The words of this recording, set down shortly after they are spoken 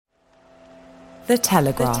The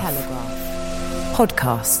Telegraph.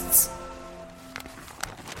 Podcasts.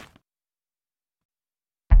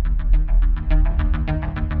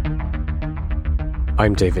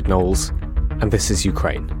 I'm David Knowles, and this is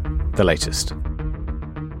Ukraine, the latest.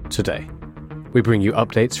 Today, we bring you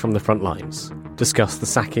updates from the front lines, discuss the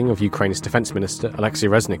sacking of Ukraine's Defence Minister Alexei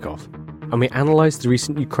Reznikov, and we analyse the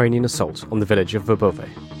recent Ukrainian assault on the village of Verbove.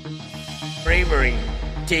 Bravery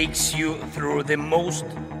takes you through the most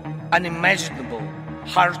unimaginable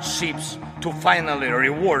hardships to finally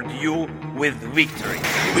reward you with victory.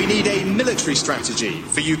 We need a military strategy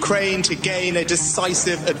for Ukraine to gain a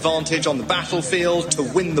decisive advantage on the battlefield, to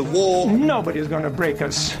win the war. Nobody's going to break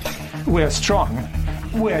us. We're strong.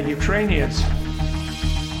 We're Ukrainians.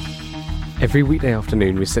 Every weekday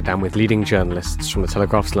afternoon we sit down with leading journalists from the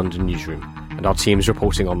Telegraph's London newsroom and our teams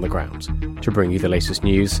reporting on the ground to bring you the latest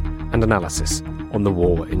news and analysis on the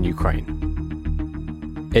war in Ukraine.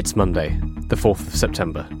 It's Monday, the 4th of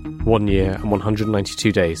September, 1 year and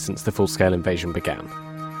 192 days since the full-scale invasion began.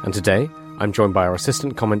 And today, I'm joined by our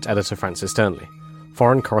assistant comment editor Francis Sternley,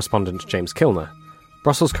 foreign correspondent James Kilner,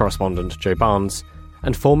 Brussels correspondent Joe Barnes,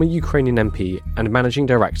 and former Ukrainian MP and managing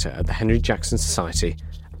director at the Henry Jackson Society,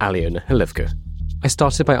 Aliona Halivko. I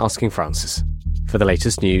started by asking Francis for the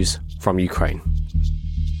latest news from Ukraine.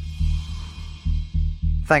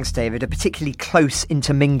 Thanks, David. A particularly close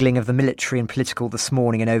intermingling of the military and political this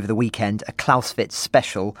morning and over the weekend, a Clausewitz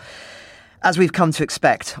special. As we've come to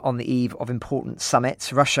expect on the eve of important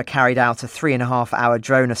summits, Russia carried out a 3.5-hour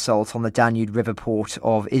drone assault on the Danube river port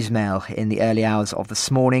of Izmail in the early hours of this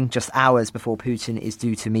morning, just hours before Putin is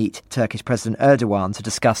due to meet Turkish President Erdogan to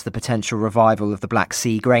discuss the potential revival of the Black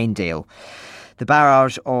Sea grain deal. The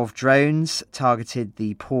barrage of drones targeted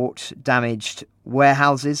the port, damaged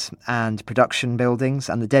warehouses and production buildings,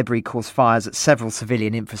 and the debris caused fires at several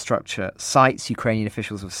civilian infrastructure sites, Ukrainian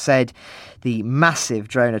officials have said. The massive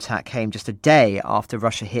drone attack came just a day after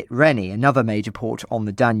Russia hit Reni, another major port on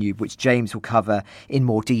the Danube, which James will cover in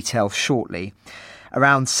more detail shortly.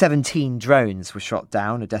 Around 17 drones were shot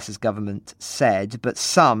down, Odessa's government said, but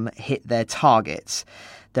some hit their targets.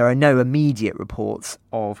 There are no immediate reports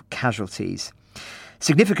of casualties.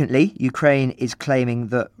 Significantly, Ukraine is claiming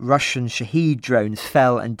that Russian Shahed drones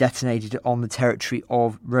fell and detonated on the territory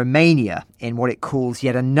of Romania in what it calls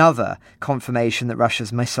yet another confirmation that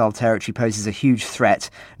Russia's missile territory poses a huge threat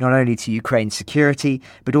not only to Ukraine's security,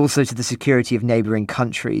 but also to the security of neighbouring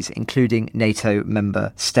countries, including NATO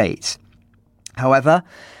member states. However,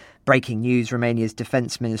 breaking news, Romania's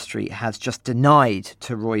defence ministry has just denied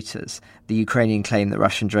to Reuters the Ukrainian claim that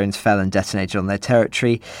Russian drones fell and detonated on their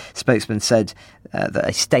territory. Spokesman said that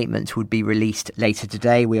a statement would be released later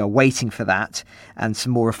today. We are waiting for that, and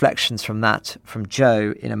some more reflections from that from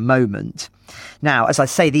Joe in a moment. Now, as I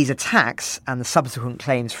say, these attacks and the subsequent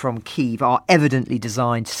claims from Kyiv are evidently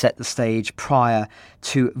designed to set the stage prior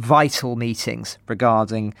to vital meetings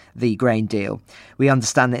regarding the grain deal. We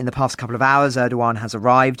understand that in the past couple of hours, Erdogan has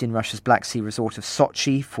arrived in Russia's Black Sea resort of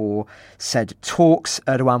Sochi for said talks.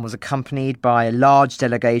 Erdogan was accompanied by a large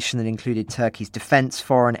delegation that included Turkey's defence,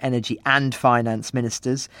 foreign, energy and finance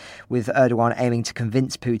ministers, with Erdogan aiming to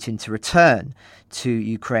convince Putin to return to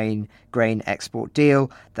Ukraine grain export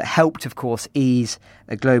deal that helped, of course, ease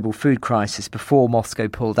a global food crisis before Moscow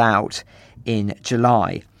pulled out in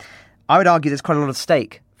July. I would argue there's quite a lot at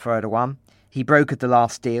stake for Erdogan. He brokered the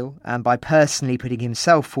last deal, and by personally putting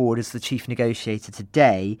himself forward as the chief negotiator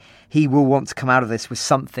today, he will want to come out of this with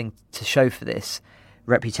something to show for this,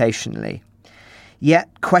 reputationally.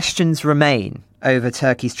 Yet questions remain over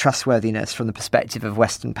Turkey's trustworthiness from the perspective of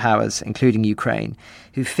Western powers, including Ukraine,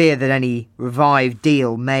 who fear that any revived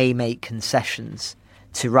deal may make concessions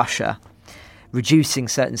to Russia, reducing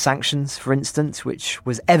certain sanctions, for instance, which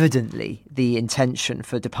was evidently the intention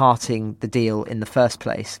for departing the deal in the first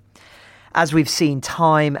place. As we've seen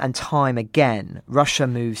time and time again, Russia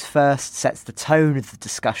moves first, sets the tone of the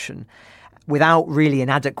discussion, without really an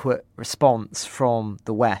adequate response from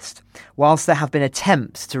the West. Whilst there have been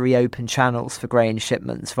attempts to reopen channels for grain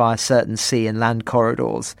shipments via certain sea and land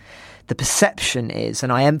corridors, the perception is,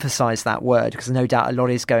 and I emphasise that word because no doubt a lot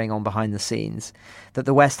is going on behind the scenes, that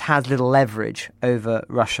the West has little leverage over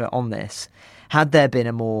Russia on this. Had there been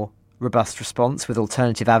a more robust response with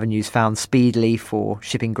alternative avenues found speedily for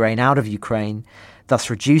shipping grain out of Ukraine, thus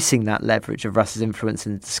reducing that leverage of Russia's influence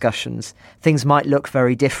in the discussions, things might look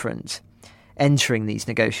very different entering these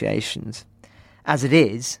negotiations. As it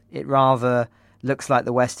is, it rather looks like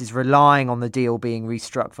the West is relying on the deal being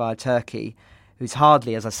restruck via Turkey, who's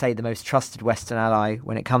hardly, as I say, the most trusted Western ally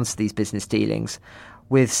when it comes to these business dealings,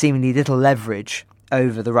 with seemingly little leverage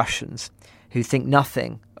over the Russians. who think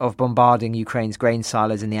nothing of bombarding Ukraine's grain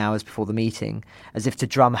silos in the hours before the meeting, as if to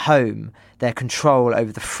drum home their control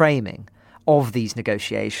over the framing of these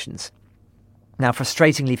negotiations. Now,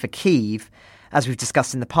 frustratingly for Kyiv, as we've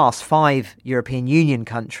discussed in the past, 5 European Union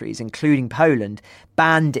countries, including Poland,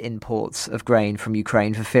 banned imports of grain from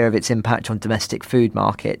Ukraine for fear of its impact on domestic food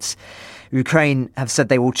markets. Ukraine have said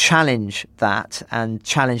they will challenge that and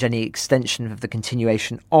challenge any extension of the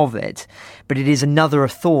continuation of it, but it is another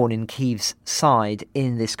thorn in Kyiv's side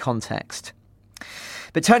in this context.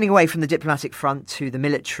 But turning away from the diplomatic front to the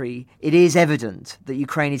military, it is evident that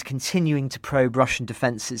Ukraine is continuing to probe Russian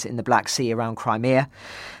defences in the Black Sea around Crimea.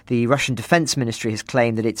 The Russian Defence Ministry has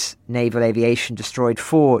claimed that its naval aviation destroyed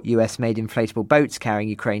 4 US-made inflatable boats carrying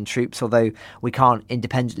Ukraine troops, although we can't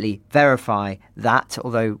independently verify that,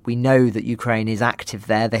 although we know that Ukraine is active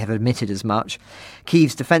there. They have admitted as much.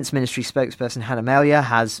 Kyiv's Defence Ministry spokesperson Hanna Melia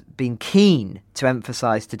has been keen to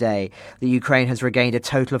emphasise today that Ukraine has regained a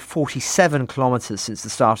total of 47 kilometres since the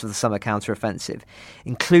start of the summer counter-offensive,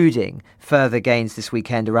 including further gains this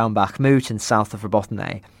weekend around Bakhmut and south of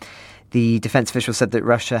Robotyne. The defence official said that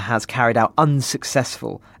Russia has carried out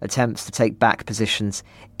unsuccessful attempts to take back positions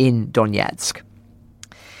in Donetsk.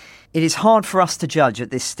 It is hard for us to judge at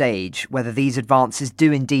this stage whether these advances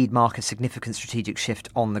do indeed mark a significant strategic shift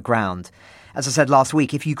on the ground. As I said last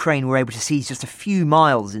week, if Ukraine were able to seize just a few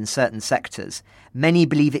miles in certain sectors, many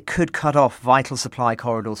believe it could cut off vital supply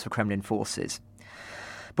corridors for Kremlin forces.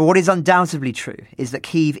 But what is undoubtedly true is that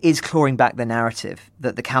Kyiv is clawing back the narrative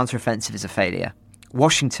that the counteroffensive is a failure.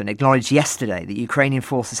 Washington acknowledged yesterday that Ukrainian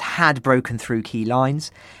forces had broken through key lines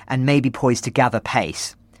and may be poised to gather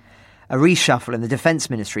pace. A reshuffle in the Defence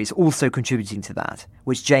Ministry is also contributing to that,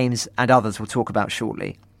 which James and others will talk about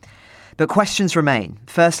shortly. But questions remain.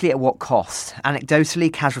 Firstly, at what cost?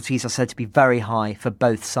 Anecdotally, casualties are said to be very high for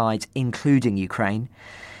both sides, including Ukraine.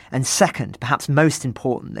 And second, perhaps most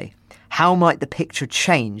importantly, how might the picture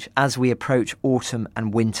change as we approach autumn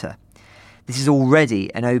and winter? This is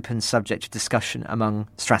already an open subject of discussion among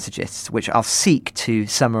strategists, which I'll seek to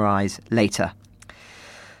summarise later.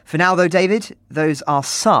 For now, though, David, those are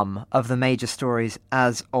some of the major stories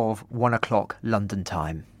as of 1 o'clock London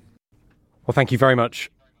time. Well, thank you very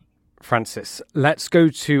much, Francis. Let's go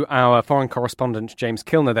to our foreign correspondent, James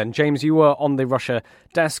Kilner then. James, you were on the Russia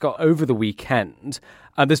desk over the weekend.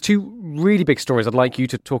 There's 2 really big stories I'd like you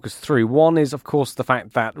to talk us through. One is, of course, the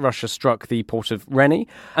fact that Russia struck the port of Reni,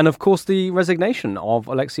 and, of course, the resignation of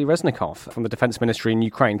Alexei Reznikov from the Defence Ministry in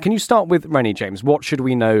Ukraine. Can you start with Reni, James? What should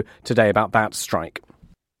we know today about that strike?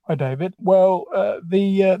 Hi, David. Well,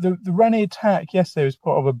 the Reni attack yesterday was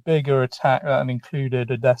part of a bigger attack that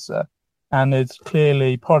included Odessa, and it's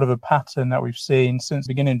clearly part of a pattern that we've seen since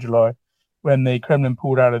the beginning of July, when the Kremlin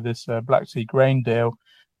pulled out of this Black Sea grain deal.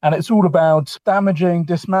 And it's all about damaging,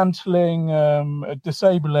 dismantling,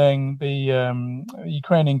 disabling the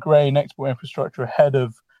Ukrainian grain export infrastructure ahead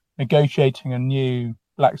of negotiating a new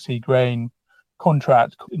Black Sea grain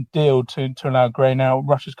contract deal to allow grain out.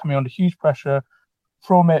 Russia's coming under huge pressure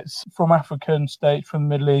from African states, from the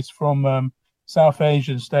Middle East, from South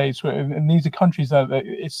Asian states. And these are countries that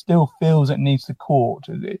it still feels it needs the court.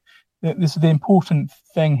 This is the important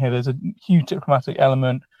thing here. There's a huge diplomatic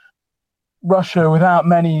element. Russia, without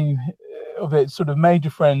many of its sort of major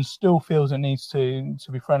friends, still feels it needs to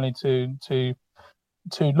be friendly to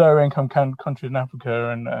lower income countries in Africa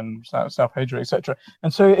and South Asia, etc.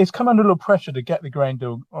 And so it's come under a little pressure to get the grain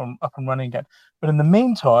deal up and running again. But in the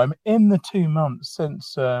meantime, in the 2 months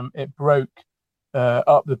since it broke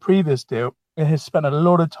up the previous deal, it has spent a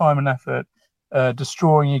lot of time and effort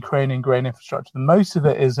destroying Ukrainian grain infrastructure. Most of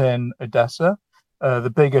it is in Odessa,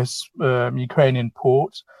 the biggest Ukrainian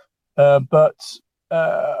port. But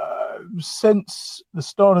since the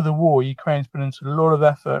start of the war, Ukraine's put into a lot of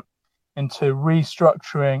effort into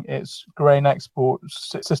restructuring its grain export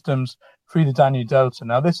systems through the Danube Delta.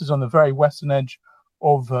 Now, this is on the very western edge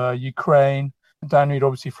of Ukraine. The Danube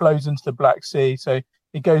obviously flows into the Black Sea, so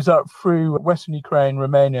it goes up through western Ukraine,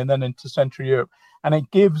 Romania, and then into Central Europe. And it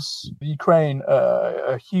gives Ukraine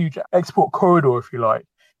a huge export corridor, if you like.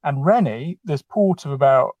 And Reni, this port of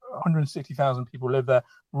about 160,000 people live there,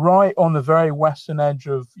 right on the very western edge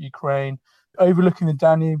of Ukraine, overlooking the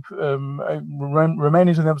Danube.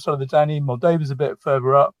 Romania's on the other side of the Danube, Moldova's a bit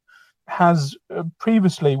further up,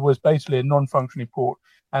 previously was basically a non-functioning port.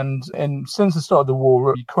 And since the start of the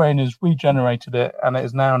war, Ukraine has regenerated it, and it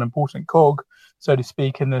is now an important cog, so to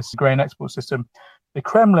speak, in this grain export system. The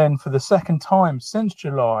Kremlin, for the second time since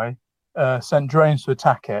July, sent drones to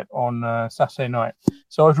attack it on Saturday night.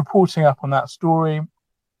 So I was reporting up on that story.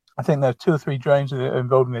 I think there are 2 or 3 drones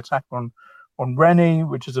involved in the attack on on Reni,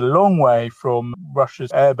 which is a long way from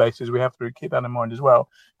Russia's air bases. We have to keep that in mind as well.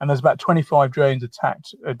 And there's about 25 drones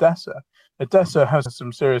attacked Odessa. Odessa has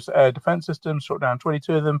some serious air defense systems, shot down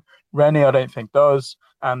 22 of them. Reni, I don't think, does.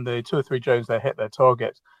 And the 2 or 3 drones, they hit their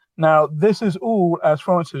targets. Now, this is all, as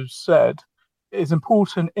France has said, is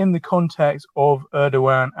important in the context of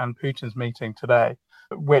Erdogan and Putin's meeting today,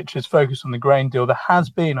 which is focused on the grain deal. There has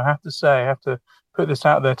been, I have to put this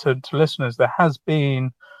out there to listeners, there has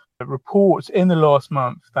been reports in the last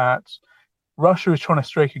month that Russia is trying to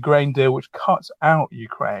strike a grain deal which cuts out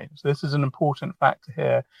Ukraine. So this is an important factor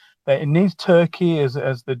here. That it needs Turkey as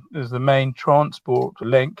the main transport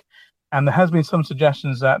link, and there has been some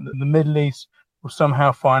suggestions that the Middle East will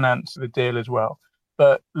somehow finance the deal as well.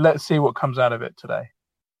 But let's see what comes out of it today.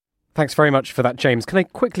 Thanks very much for that, James. Can I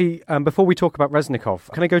quickly, before we talk about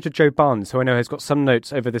Reznikov, can I go to Joe Barnes, who I know has got some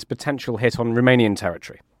notes over this potential hit on Romanian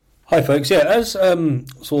territory? Hi, folks. Yeah, as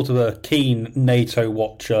sort of a keen NATO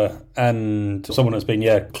watcher and someone that's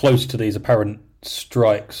been close to these apparent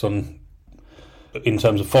strikes in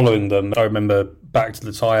terms of following them, I remember back to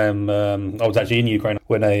the time I was actually in Ukraine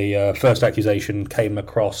when a first accusation came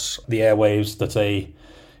across the airwaves that a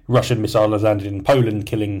Russian missile had landed in Poland,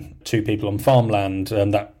 killing 2 people on farmland,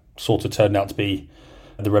 and that sort of turned out to be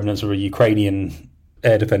the remnants of a Ukrainian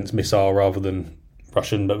air defence missile rather than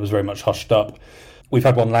Russian, but was very much hushed up. We've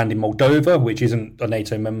had one land in Moldova, which isn't a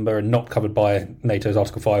NATO member and not covered by NATO's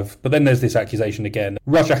Article 5. But then there's this accusation again.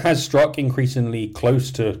 Russia has struck increasingly close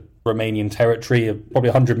to Romanian territory, probably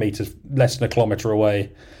 100 metres, less than a kilometre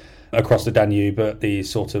away across the Danube, at the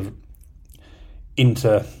sort of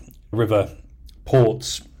inter-river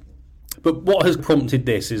ports. But what has prompted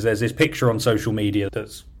this is there's this picture on social media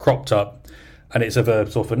that's cropped up, and it's of a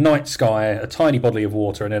sort of a night sky, a tiny body of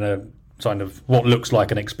water, and then a kind of what looks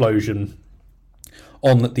like an explosion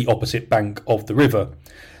on the opposite bank of the river.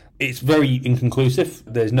 It's very inconclusive.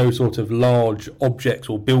 There's no sort of large objects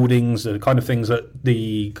or buildings, the kind of things that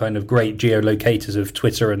the kind of great geolocators of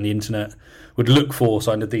Twitter and the internet would look for,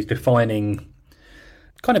 kind of these defining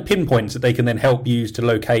kind of pinpoints that they can then help use to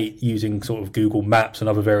locate using sort of Google Maps and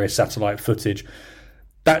other various satellite footage.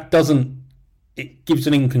 It gives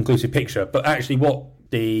an inconclusive picture, but actually what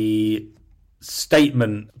the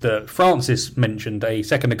statement that Francis mentioned a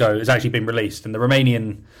second ago has actually been released, and the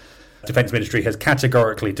Romanian Defence Ministry has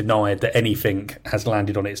categorically denied that anything has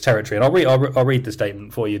landed on its territory. And I'll read the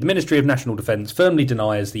statement for you. The Ministry of National Defence firmly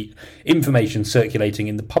denies the information circulating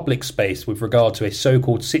in the public space with regard to a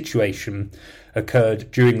so-called situation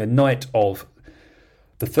occurred during the night of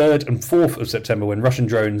the 3rd and 4th of September when Russian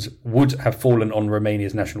drones would have fallen on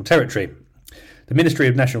Romania's national territory. The Ministry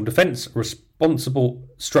of National Defence responsible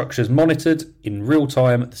structures monitored in real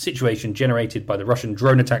time the situation generated by the Russian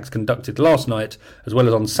drone attacks conducted last night, as well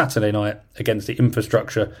as on Saturday night, against the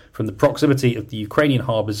infrastructure from the proximity of the Ukrainian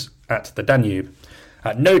harbours at the Danube.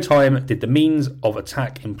 At no time did the means of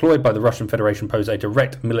attack employed by the Russian Federation pose a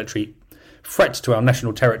direct military threat to our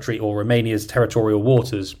national territory or Romania's territorial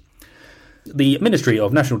waters. The Ministry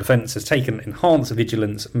of National Defence has taken enhanced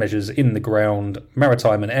vigilance measures in the ground,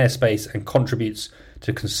 maritime and airspace, and contributes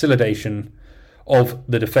to consolidation of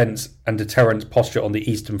the defence and deterrent posture on the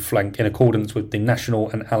eastern flank in accordance with the national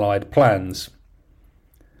and allied plans.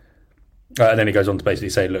 And then it goes on to basically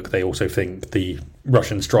say, look, they also think the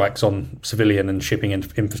Russian strikes on civilian and shipping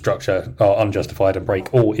infrastructure are unjustified and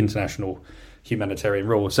break all international humanitarian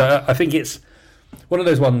rules. So I think it's one of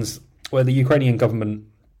those ones where the Ukrainian government,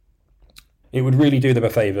 it would really do them a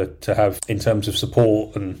favour to have, in terms of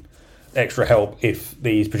support and extra help, if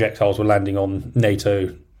these projectiles were landing on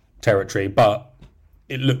NATO territory. But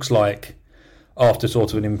it looks like after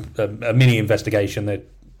sort of a mini investigation, the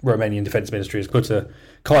Romanian Defence Ministry has put a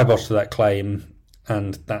kibosh to that claim,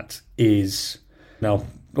 and that is now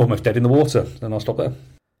almost dead in the water. And I'll stop there.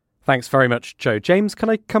 Thanks very much, Joe. James, can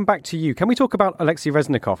I come back to you? Can we talk about Alexei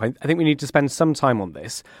Reznikov? I think we need to spend some time on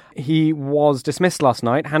this. He was dismissed last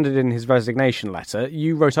night, handed in his resignation letter.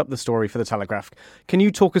 You wrote up the story for The Telegraph. Can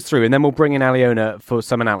you talk us through, and then we'll bring in Aliona for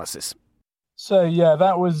some analysis? So,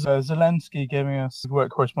 that was Zelensky giving us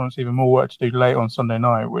work correspondence, even more work to do late on Sunday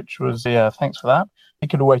night, which was, thanks for that. He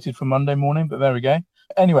could have waited for Monday morning, but there we go.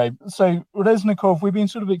 Anyway, so Reznikov, we've been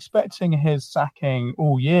sort of expecting his sacking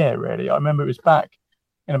all year, really. I remember it was back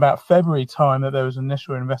in about February time that there was an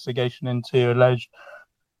initial investigation into alleged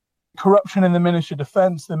corruption in the Ministry of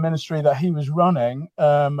Defence, the ministry that he was running,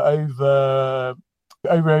 over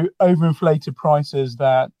overinflated prices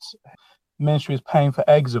that the ministry is paying for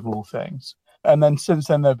eggs, of all things. And then since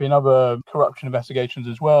then, there have been other corruption investigations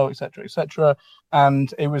as well, etc., etc.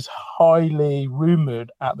 And it was highly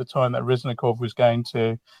rumoured at the time that Reznikov was going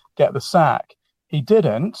to get the sack. he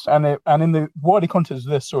didn't. And in the wider context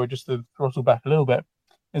of this story, just to throttle back a little bit,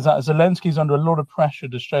 is that Zelensky's under a lot of pressure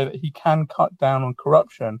to show that he can cut down on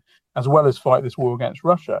corruption as well as fight this war against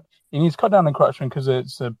Russia. He needs to cut down on corruption because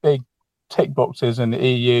it's a big tick boxes in the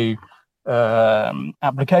EU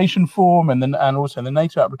application form and also in the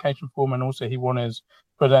NATO application form, and also he won his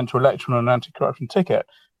presidential election on an anti-corruption ticket.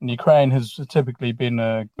 And Ukraine has typically been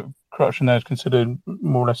a corruption there is considered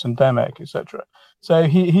more or less endemic, etc. So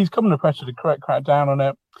he's come under pressure to crack down on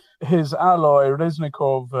it. His ally,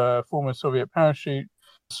 Reznikov, former Soviet parachute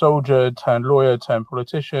soldier turned lawyer turned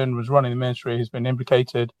politician, was running the ministry, has been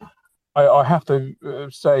implicated. I have to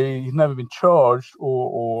say he's never been charged,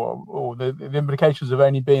 or the implications have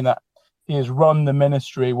only been that he has run the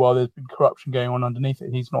ministry while there's been corruption going on underneath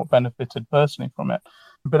it. He's not benefited personally from it.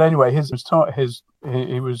 But anyway, he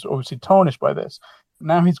was obviously tarnished by this.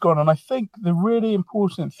 Now he's gone, and I think the really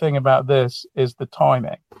important thing about this is the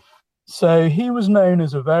timing. So he was known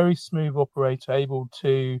as a very smooth operator, able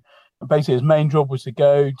to basically his main job was to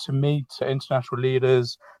go to meet international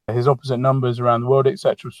leaders, his opposite numbers around the world,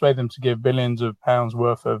 etc., persuade them to give billions of pounds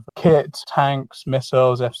worth of kit, tanks,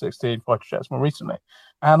 missiles, F-16 fighter jets more recently.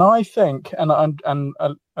 And I think, and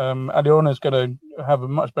Aliona is going to have a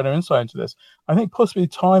much better insight into this, I think possibly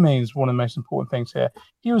timing is one of the most important things here.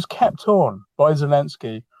 He was kept on by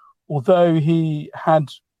Zelensky, although he had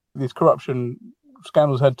these corruption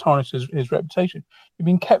scandals had tarnished his reputation. He'd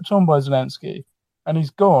been kept on by Zelensky, and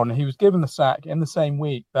he's gone. He was given the sack in the same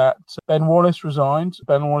week that Ben Wallace resigned.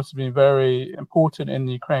 Ben Wallace has been very important in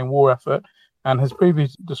the Ukraine war effort and has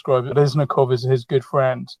previously described Reznikov as his good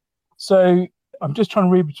friend. So I'm just trying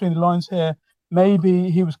to read between the lines here.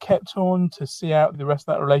 Maybe he was kept on to see out the rest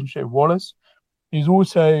of that relationship with Wallace. He was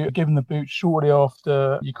also given the boot shortly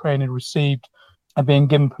after Ukraine had received and being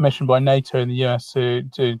given permission by NATO and the US to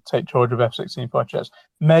take charge of F-16 fighter jets.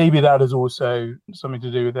 Maybe that is also something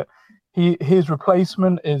to do with it. His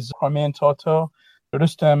replacement is Crimean Tatar,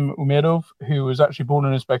 Rustem Umerov, who was actually born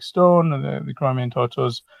in Uzbekistan. And the Crimean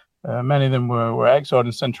Tatars, many of them were exiled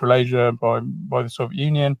in Central Asia by the Soviet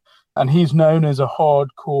Union. And he's known as a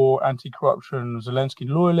hardcore anti-corruption Zelensky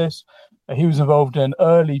loyalist. He was involved in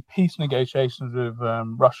early peace negotiations with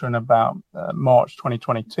Russia in about March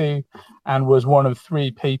 2022 and was one of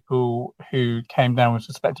 3 people who came down with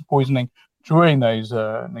suspected poisoning during those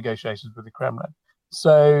negotiations with the Kremlin.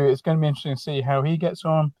 So it's going to be interesting to see how he gets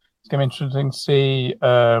on. It's going to be interesting to see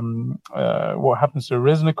what happens to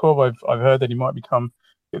Reznikov. I've heard that he might become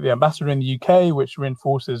the ambassador in the UK, which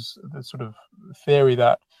reinforces the sort of theory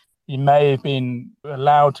that he may have been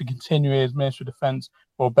allowed to continue as Minister of Defence,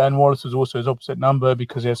 while Ben Wallace was also his opposite number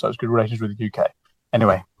because he has such good relations with the UK.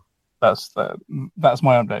 Anyway, that's my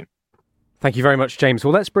update. Thank you very much, James.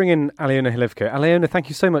 Well, let's bring in Aliona Hlivko. Aliona, thank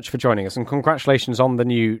you so much for joining us and congratulations on the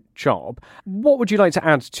new job. What would you like to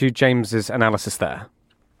add to James's analysis there?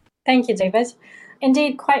 Thank you, David.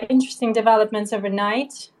 Indeed, quite interesting developments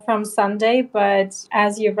overnight from Sunday, but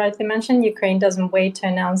as you rightly mentioned, Ukraine doesn't wait to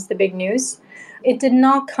announce the big news. It did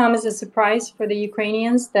not come as a surprise for the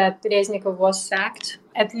Ukrainians that Reznikov was sacked.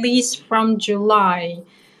 At least from July,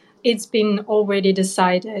 it's been already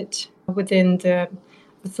decided within the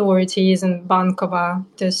authorities in Bankova,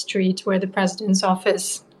 the street where the president's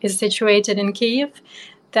office is situated in Kyiv,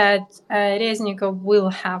 that Reznikov will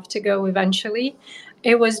have to go eventually.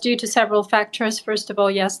 It was due to several factors. First of all,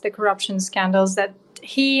 yes, the corruption scandals that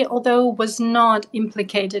he, although was not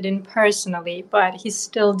implicated in personally, but he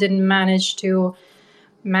still didn't manage to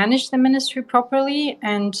manage the ministry properly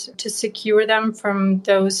and to secure them from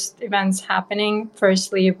those events happening.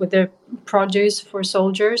 Firstly, with the produce for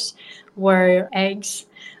soldiers, where eggs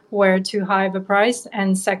were too high of a price.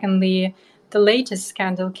 And secondly, the latest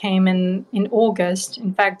scandal came in August.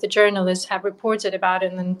 In fact, the journalists have reported about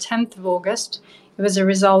it on the 10th of August. It was a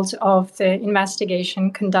result of the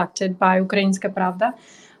investigation conducted by Ukrainska Pravda,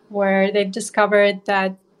 where they've discovered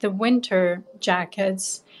that the winter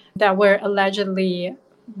jackets that were allegedly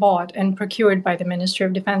bought and procured by the Ministry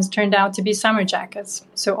of Defense turned out to be summer jackets.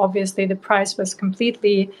 So obviously the price was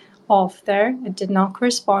completely off there. It did not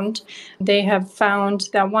correspond. They have found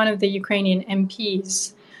that one of the Ukrainian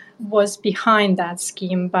MPs was behind that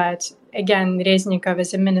scheme, but again, Reznikov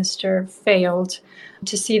as a minister failed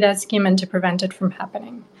to see that scheme and to prevent it from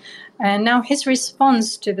happening. And now his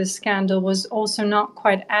response to the scandal was also not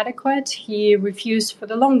quite adequate. He refused for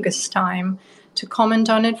the longest time to comment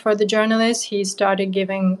on it for the journalists. He started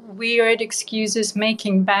giving weird excuses,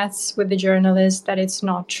 making bets with the journalists that it's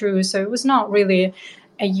not true. So it was not really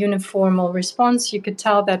a uniform response. You could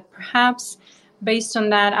tell that perhaps based on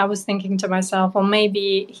that, I was thinking to myself, well,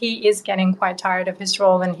 maybe he is getting quite tired of his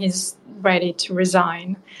role and he's ready to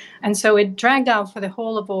resign. And so it dragged out for the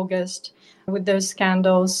whole of August with those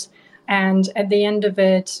scandals. And at the end of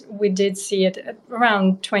it, we did see it at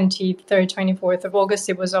around 23rd, 24th of August.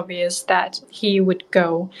 It was obvious that he would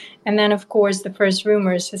go. And then, of course, the first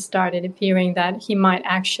rumors had started appearing that he might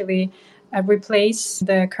actually replace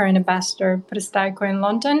the current ambassador, Pristaiko, in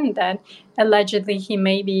London, that allegedly he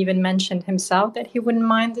maybe even mentioned himself that he wouldn't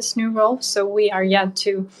mind this new role. So we are yet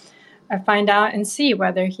to find out and see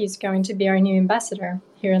whether he's going to be our new ambassador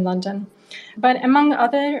here in London. But among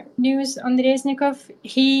other news on Reznikov,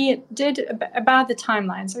 he did about the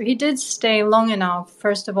timeline. So he did stay long enough,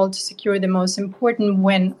 first of all, to secure the most important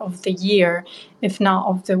win of the year, if not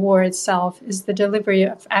of the war itself, is the delivery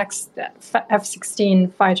of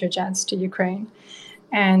F-16 fighter jets to Ukraine.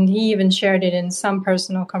 And he even shared it in some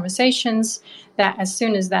personal conversations that as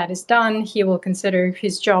soon as that is done, he will consider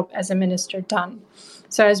his job as a minister done.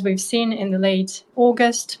 So as we've seen in the late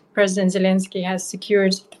August, President Zelensky has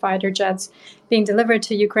secured fighter jets being delivered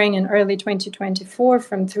to Ukraine in early 2024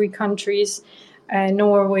 from 3 countries,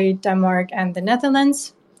 Norway, Denmark, and the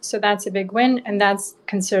Netherlands. So that's a big win, and that's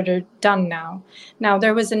considered done now. Now,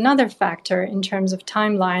 there was another factor in terms of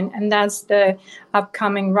timeline, and that's the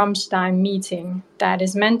upcoming Ramstein meeting that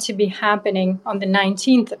is meant to be happening on the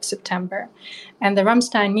 19th of September. And the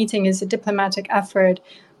Ramstein meeting is a diplomatic effort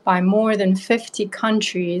by more than 50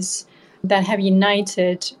 countries that have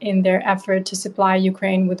united in their effort to supply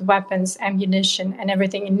Ukraine with weapons, ammunition, and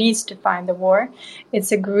everything it needs to fight the war.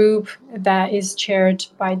 It's a group that is chaired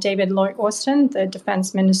by David Lloyd Austin, the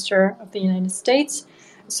defense minister of the United States.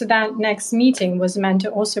 So that next meeting was meant to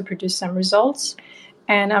also produce some results.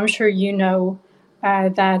 And I'm sure you know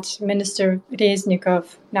that Minister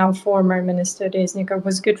Reznikov, now former Minister Reznikov,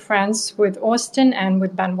 was good friends with Austin and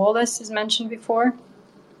with Ben Wallace, as mentioned before.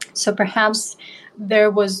 So perhaps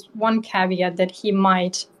there was one caveat that he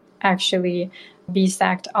might actually be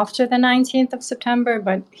sacked after the 19th of September,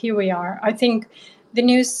 but here we are. I think the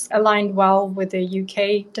news aligned well with the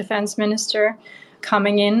UK defense minister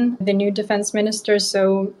coming in, the new defense minister.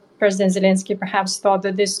 So President Zelensky perhaps thought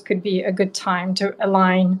that this could be a good time to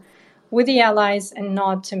align with the allies and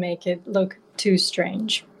not to make it look too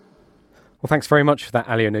strange. Well, thanks very much for that,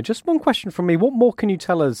 Alyona. Just one question from me. What more can you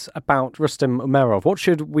tell us about Rustem Umerov? What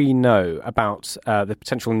should we know about the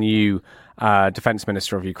potential new defence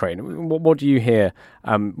minister of Ukraine? What do you hear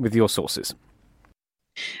with your sources?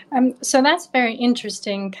 So that's very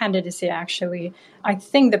interesting candidacy, actually. I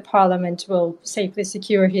think the parliament will safely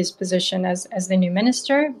secure his position as the new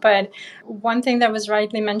minister. But one thing that was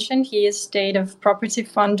rightly mentioned, he is State of Property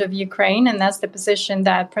Fund of Ukraine, and that's the position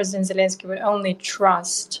that President Zelensky would only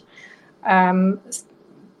trust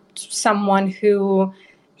someone who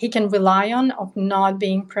he can rely on of not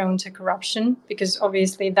being prone to corruption, because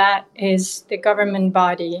obviously that is the government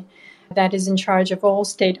body that is in charge of all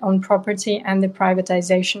state-owned property and the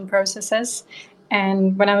privatization processes.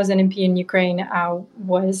 And when I was an MP in Ukraine, I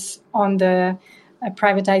was on the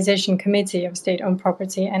privatization committee of state-owned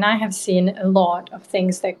property, and I have seen a lot of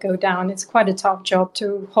things that go down. It's quite a tough job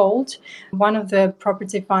to hold. One of the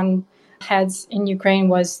property fund heads in Ukraine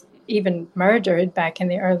was even murdered back in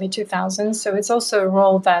the early 2000s. So it's also a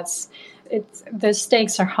role the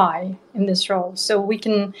stakes are high in this role. So we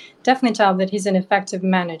can definitely tell that he's an effective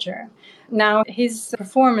manager. Now, his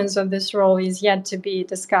performance of this role is yet to be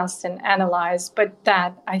discussed and analyzed, but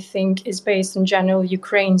that, I think, is based on general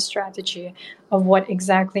Ukraine strategy of what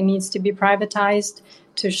exactly needs to be privatized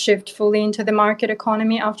to shift fully into the market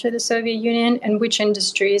economy after the Soviet Union, and which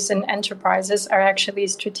industries and enterprises are actually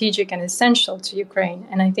strategic and essential to Ukraine.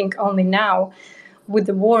 And I think only now, with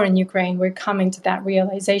the war in Ukraine, we're coming to that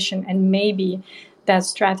realization, and maybe that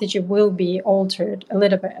strategy will be altered a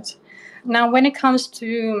little bit. Now, when it comes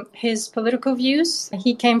to his political views,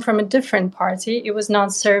 he came from a different party. It was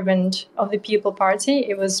not Servant of the People Party.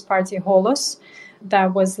 It was Party Holos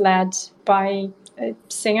that was led by a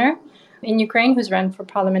singer in Ukraine who's run for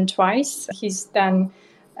parliament twice. He's then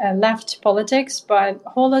left politics, but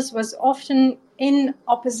Holos was often in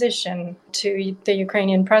opposition to the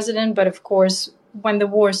Ukrainian president. But of course, when the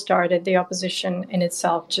war started, the opposition in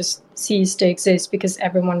itself just ceased to exist because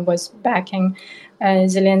everyone was backing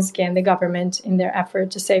Zelensky and the government in their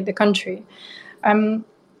effort to save the country.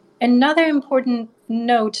 Another important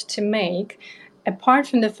note to make, apart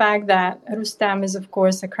from the fact that Rustem is, of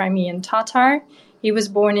course, a Crimean Tatar, he was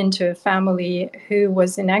born into a family who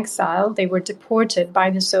was in exile. They were deported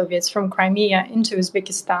by the Soviets from Crimea into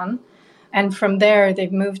Uzbekistan. And from there,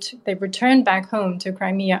 they returned back home to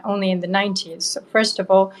Crimea only in the 90s. So first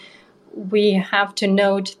of all, we have to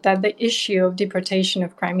note that the issue of deportation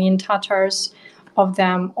of Crimean Tatars, of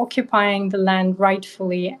them occupying the land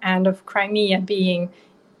rightfully, and of Crimea being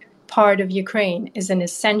part of Ukraine is an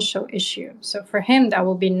essential issue. So for him, that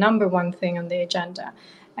will be number one thing on the agenda.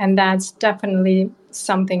 And that's definitely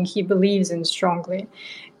something he believes in strongly.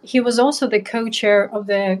 He was also the co-chair of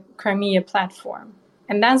the Crimea platform.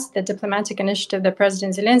 And that's the diplomatic initiative that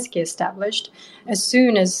President Zelensky established as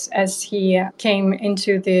soon as he came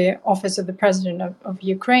into the office of the president of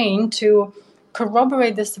Ukraine to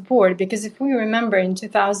corroborate the support. Because if we remember in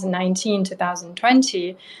 2019,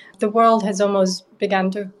 2020, the world has almost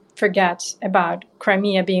begun to forget about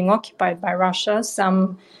Crimea being occupied by Russia.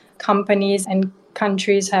 Some companies and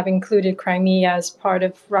countries have included Crimea as part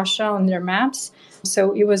of Russia on their maps.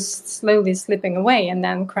 So it was slowly slipping away. And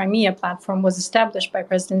then Crimea platform was established by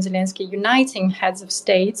President Zelensky, uniting heads of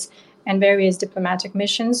states and various diplomatic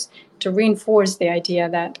missions to reinforce the idea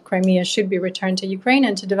that Crimea should be returned to Ukraine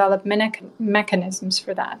and to develop mechanisms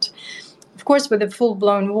for that. Of course, with a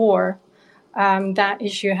full-blown war, that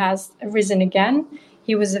issue has arisen again.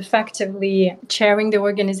 He was effectively chairing the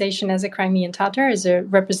organization as a Crimean Tatar, as a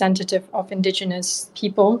representative of indigenous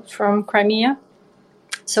people from Crimea.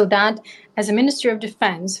 So that as a Minister of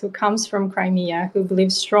Defense who comes from Crimea, who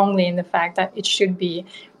believes strongly in the fact that it should be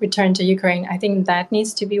returned to Ukraine, I think that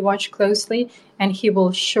needs to be watched closely. And he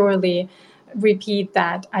will surely repeat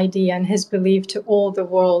that idea and his belief to all the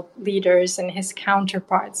world leaders and his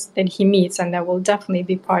counterparts that he meets. And that will definitely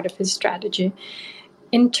be part of his strategy.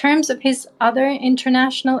 In terms of his other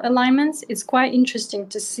international alignments, it's quite interesting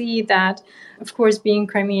to see that, of course, being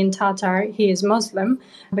Crimean Tatar, he is Muslim,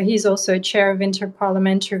 but he's also a chair of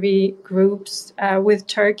interparliamentary groups with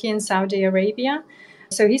Turkey and Saudi Arabia.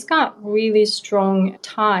 So he's got really strong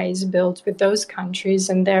ties built with those countries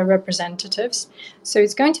and their representatives. So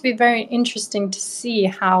it's going to be very interesting to see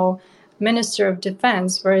how Minister of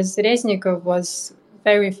Defense, whereas Reznikov was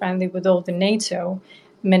very friendly with all the NATO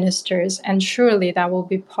ministers, and surely that will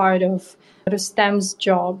be part of Rustem's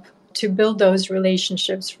job to build those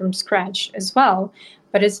relationships from scratch as well.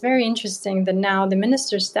 But it's very interesting that now the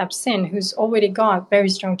minister steps in, who's already got very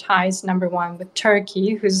strong ties, number one, with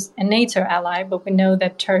Turkey, who's a NATO ally, but we know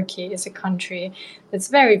that Turkey is a country that's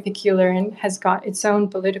very peculiar and has got its own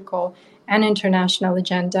political and international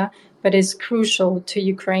agenda, but is crucial to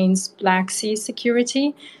Ukraine's Black Sea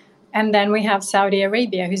security. And then we have Saudi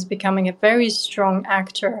Arabia, who's becoming a very strong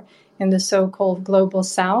actor in the so-called global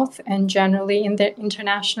south and generally in the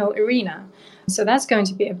international arena. So that's going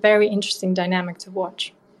to be a very interesting dynamic to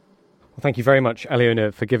watch. Well, thank you very much,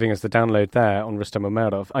 Alyona, for giving us the download there on Rustem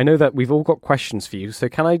Umerov. I know that we've all got questions for you, so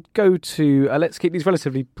can I go to, let's keep these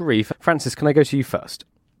relatively brief. Francis, can I go to you first?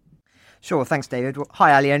 Sure, thanks, David. Well,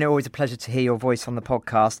 hi, Alyona. Always a pleasure to hear your voice on the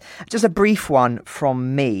podcast. Just a brief one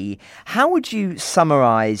from me. How would you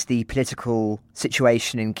summarise the political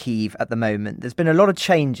situation in Kyiv at the moment? There's been a lot of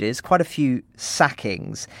changes, quite a few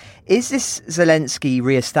sackings. Is this Zelensky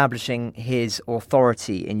re-establishing his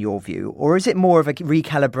authority, in your view, or is it more of a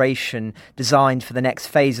recalibration designed for the next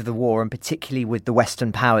phase of the war, and particularly with the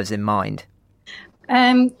Western powers in mind?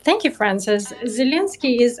 Thank you, Francis.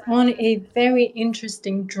 Zelensky is on a very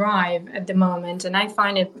interesting drive at the moment, and I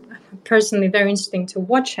find it personally very interesting to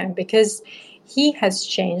watch him because he has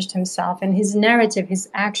changed himself and his narrative, his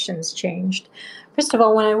actions changed. First of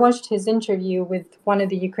all, when I watched his interview with one of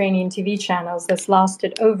the Ukrainian TV channels that's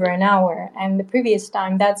lasted over an hour, and the previous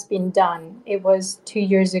time that's been done, it was 2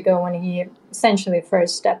 years ago when he essentially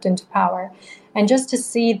first stepped into power. And just to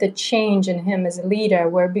see the change in him as a leader,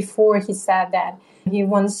 where before he said that he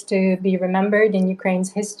wants to be remembered in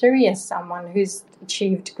Ukraine's history as someone who's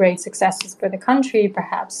achieved great successes for the country,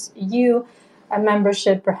 perhaps EU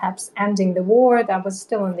membership, perhaps ending the war, that was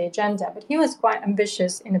still on the agenda. But he was quite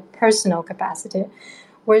ambitious in a personal capacity.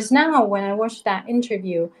 Whereas now, when I watched that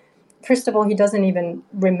interview, first of all, he doesn't even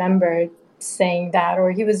remember saying that,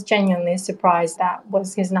 or he was genuinely surprised that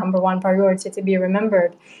was his number one priority, to be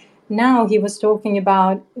remembered. Now he was talking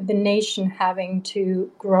about the nation having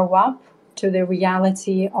to grow up to the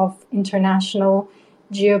reality of international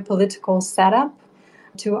geopolitical setup,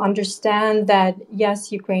 to understand that,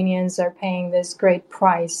 yes, Ukrainians are paying this great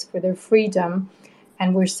price for their freedom,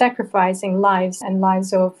 and we're sacrificing lives and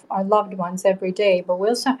lives of our loved ones every day. But we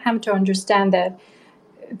also have to understand that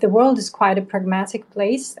the world is quite a pragmatic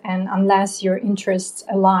place, and unless your interests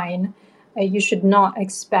align, you should not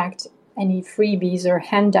expect any freebies or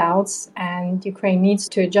handouts, and Ukraine needs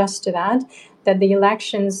to adjust to that the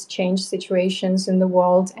elections change situations in the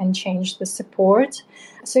world and change the support.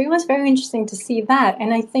 So it was very interesting to see that.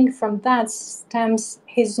 And I think from that stems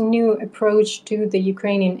his new approach to the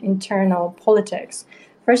Ukrainian internal politics.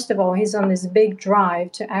 First of all, he's on this big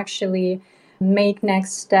drive to actually make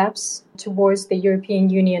next steps towards the European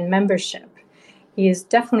Union membership. He is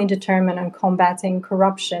definitely determined on combating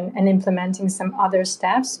corruption and implementing some other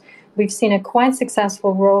steps. We've seen a quite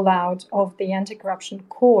successful rollout of the anti-corruption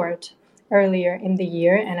court earlier in the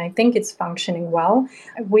year, and I think it's functioning well.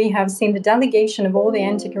 We have seen the delegation of all the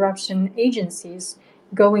anti-corruption agencies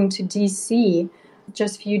going to DC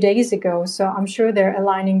just a few days ago, so I'm sure they're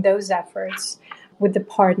aligning those efforts with the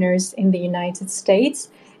partners in the United States.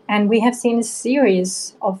 And we have seen a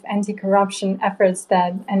series of anti-corruption efforts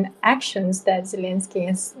and actions that Zelensky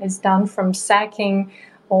has done, from sacking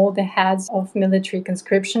all the heads of military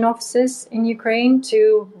conscription offices in Ukraine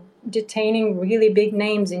to detaining really big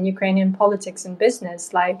names in Ukrainian politics and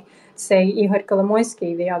business, like, say, Ihor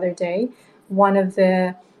Kolomoisky the other day, one of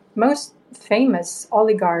the most famous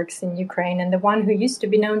oligarchs in Ukraine and the one who used to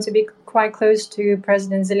be known to be quite close to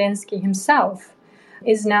President Zelensky himself,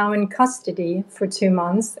 is now in custody for 2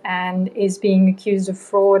 months and is being accused of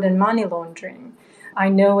fraud and money laundering. I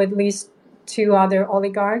know at least 2 other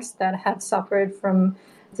oligarchs that have suffered from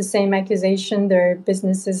the same accusation. Their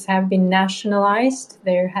businesses have been nationalized.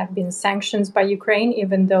 There have been sanctions by Ukraine,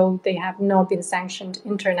 even though they have not been sanctioned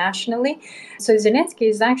internationally. So Zelensky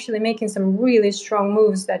is actually making some really strong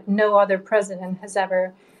moves that no other president has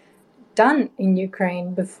ever done in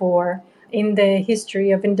Ukraine before. In the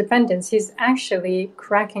history of independence, he's actually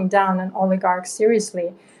cracking down on oligarchs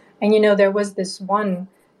seriously. And, there was this one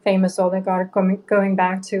famous oligarch going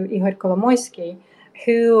back to Ihor Kolomoisky,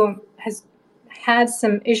 who has had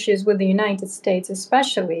some issues with the United States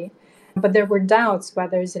especially, but there were doubts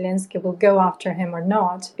whether Zelensky will go after him or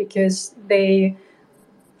not, because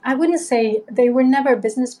I wouldn't say they were never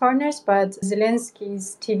business partners, but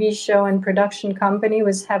Zelensky's TV show and production company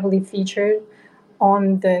was heavily featured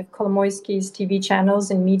on the Kolomoisky's TV channels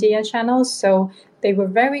and media channels, so they were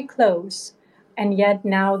very close, and yet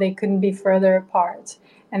now they couldn't be further apart.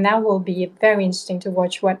 And that will be very interesting to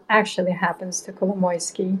watch what actually happens to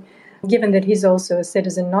Kolomoisky, given that he's also a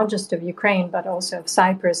citizen not just of Ukraine, but also of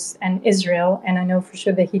Cyprus and Israel. And I know for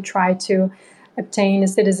sure that he tried to obtain a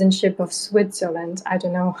citizenship of Switzerland. I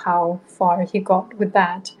don't know how far he got with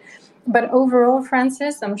that. But overall,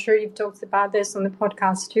 Francis, I'm sure you've talked about this on the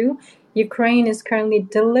podcast too, Ukraine is currently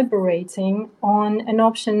deliberating on an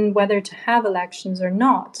option whether to have elections or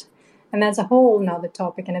not. And that's a whole nother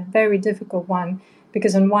topic and a very difficult one,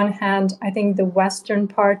 because on one hand, I think the Western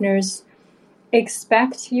partners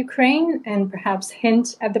expect Ukraine and perhaps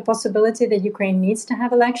hint at the possibility that Ukraine needs to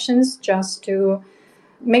have elections just to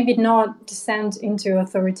maybe not descend into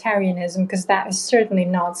authoritarianism, because that is certainly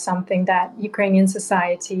not something that Ukrainian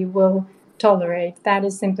society will tolerate. That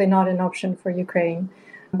is simply not an option for Ukraine.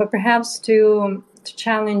 But perhaps to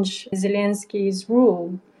challenge Zelensky's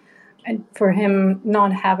rule, and for him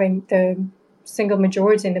not having the single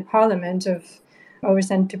majority in the parliament of over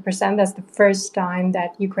 70%, that's the first time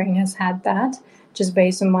that Ukraine has had that, just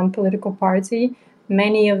based on one political party.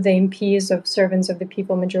 Many of the MPs of Servants of the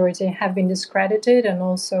People majority have been discredited and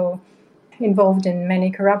also involved in many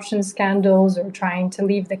corruption scandals, or trying to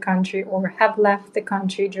leave the country, or have left the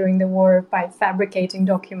country during the war by fabricating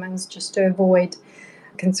documents just to avoid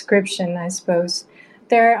conscription, I suppose.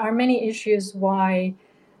 There are many issues why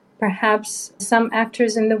perhaps some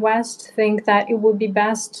actors in the West think that it would be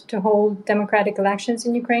best to hold democratic elections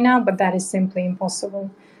in Ukraine now, but that is simply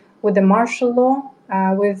impossible. With the martial law,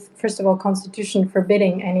 with, first of all, constitution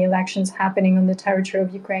forbidding any elections happening on the territory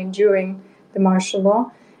of Ukraine during the martial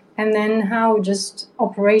law, and then how just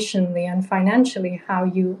operationally and financially, how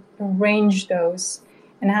you arrange those,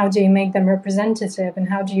 and how do you make them representative, and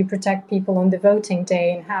how do you protect people on the voting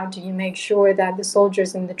day, and how do you make sure that the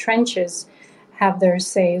soldiers in the trenches have their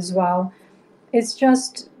say as well. It's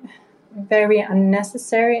just very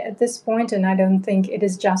unnecessary at this point, and I don't think it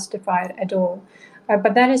is justified at all.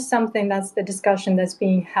 But that is something, that's the discussion that's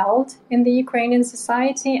being held in the Ukrainian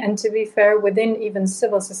society, and to be fair, within even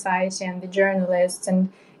civil society and the journalists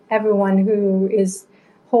and everyone who is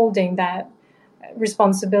holding that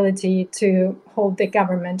responsibility to hold the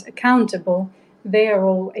government accountable, they are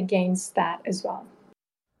all against that as well.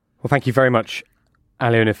 Well, thank you very much,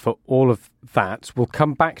 Aliona, for all of that. We'll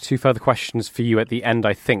come back to further questions for you at the end,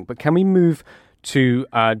 I think. But can we move to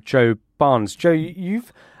Joe Barnes? Joe,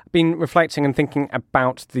 you've been reflecting and thinking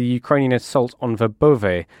about the Ukrainian assault on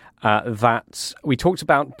Verbove that we talked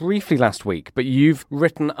about briefly last week, but you've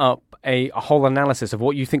written up a whole analysis of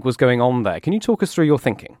what you think was going on there. Can you talk us through your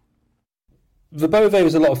thinking? Verbove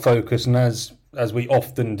was a lot of focus, and as we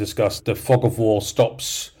often discuss, the fog of war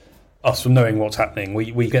stops us from knowing what's happening.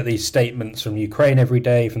 We get these statements from Ukraine every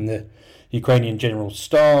day, from the Ukrainian General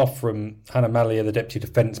Staff, from Hanna Maliar, the Deputy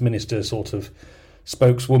Defence Minister, sort of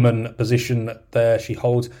spokeswoman position there she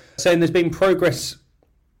holds, saying there's been progress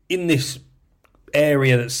in this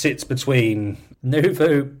area that sits between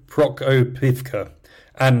Novoprokopivka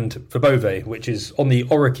and Verbove, which is on the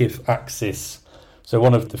Orikhiv axis, so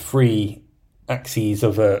one of the three axes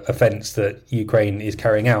of a offence that Ukraine is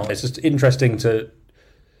carrying out. It's just interesting to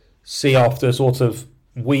see, after sort of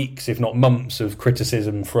weeks, if not months, of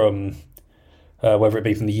criticism from whether it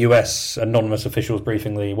be from the US anonymous officials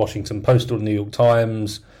briefing the Washington Post or the New York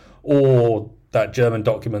Times, or that German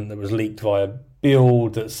document that was leaked via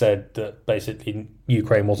Bild that said that basically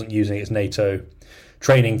Ukraine wasn't using its NATO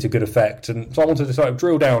training to good effect. And so I wanted to sort of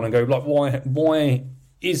drill down and go, like, why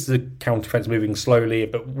is the counter-offensive moving slowly,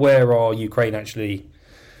 but where are Ukraine actually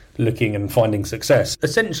looking and finding success?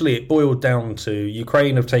 Essentially, it boiled down to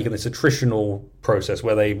Ukraine have taken this attritional process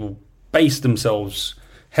where they will base themselves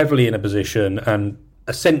heavily in a position and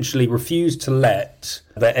essentially refuse to let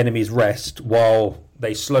their enemies rest while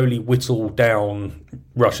they slowly whittle down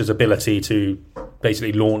Russia's ability to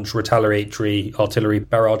basically launch retaliatory artillery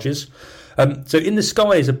barrages. So in the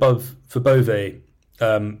skies above Verbove,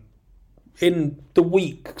 in the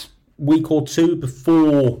week or two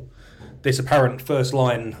before this apparent first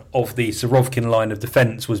line of the Surovkin line of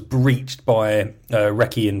defence was breached by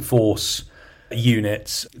Rekian force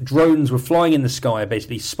units, drones were flying in the sky,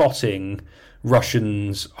 basically spotting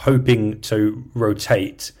Russians hoping to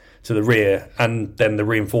rotate to the rear, and then the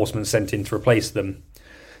reinforcements sent in to replace them.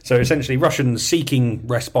 So essentially, Russians seeking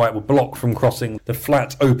respite were blocked from crossing the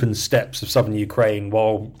flat, open steppes of southern Ukraine,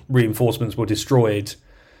 while reinforcements were destroyed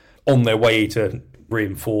on their way to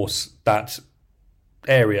reinforce that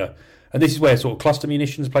area. And this is where sort of cluster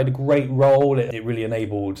munitions played a great role. It really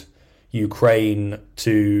enabled Ukraine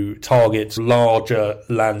to target larger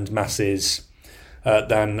land masses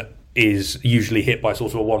than is usually hit by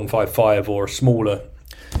sort of a 155 or a smaller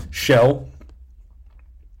shell.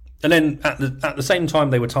 And then at the same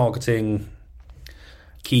time they were targeting,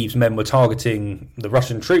 Kyiv's men were targeting the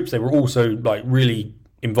Russian troops, they were also like really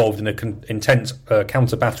involved in an intense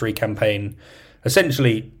counter-battery campaign,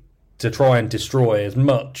 essentially to try and destroy as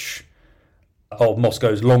much of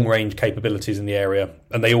Moscow's long-range capabilities in the area.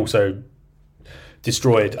 And they also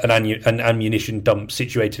destroyed an ammunition dump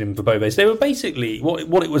situated in Verbove. So they were basically,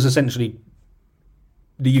 what it was essentially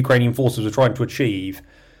the Ukrainian forces were trying to achieve,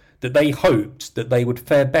 that they hoped that they would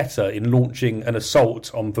fare better in launching an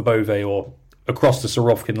assault on Verbove or across the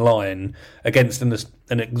Surovkin line against an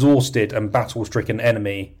exhausted and battle-stricken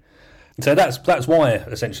enemy. So that's why,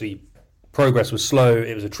 essentially, progress was slow,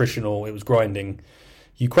 it was attritional, it was grinding.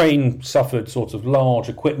 Ukraine suffered sort of large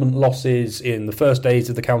equipment losses in the first days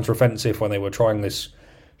of the counter-offensive when they were trying this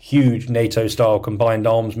huge NATO-style combined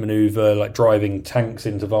arms manoeuvre, like driving tanks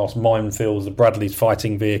into vast minefields. The Bradley's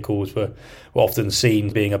fighting vehicles were often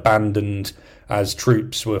seen being abandoned as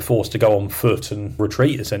troops were forced to go on foot and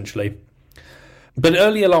retreat, essentially. But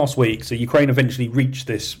earlier last week, so Ukraine eventually reached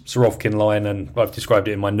this Surovkin line, and I've described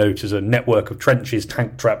it in my note as a network of trenches,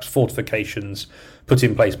 tank traps, fortifications put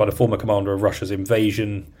in place by the former commander of Russia's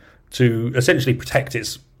invasion to essentially protect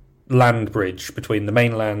its land bridge between the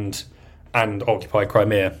mainland and occupied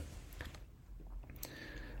Crimea.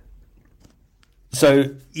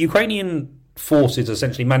 So Ukrainian forces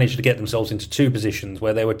essentially managed to get themselves into two positions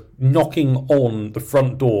where they were knocking on the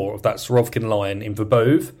front door of that Surovkin line in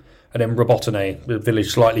Verbove, and then Robotine, the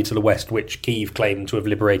village slightly to the west, which Kyiv claimed to have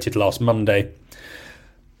liberated last Monday.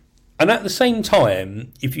 And at the same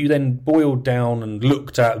time, if you then boiled down and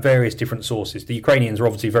looked at various different sources, the Ukrainians are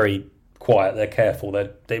obviously very quiet, they're careful,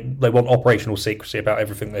 they want operational secrecy about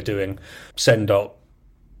everything they're doing, send out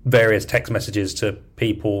various text messages to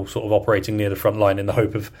people sort of operating near the front line in the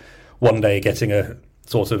hope of one day getting a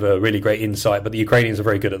sort of a really great insight. But the Ukrainians are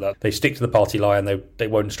very good at that. They stick to the party line, they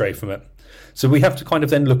won't stray from it. So we have to kind of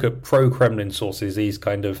then look at pro-Kremlin sources, these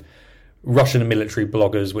kind of Russian military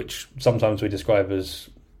bloggers, which sometimes we describe as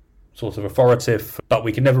sort of authoritative, but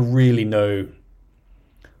we can never really know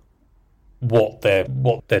what they're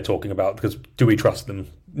talking about, because do we trust them?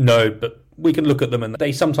 No, but we can look at them and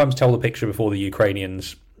they sometimes tell the picture before the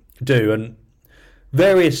Ukrainians do. And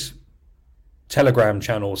various Telegram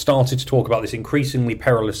channels started to talk about this increasingly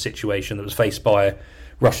perilous situation that was faced by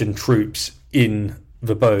Russian troops in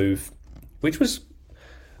Verbove, which was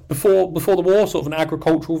before the war sort of an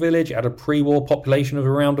agricultural village. It had a pre-war population of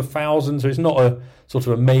around 1,000, so it's not a sort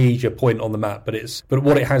of a major point on the map, but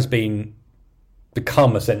what it has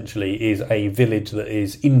become essentially is a village that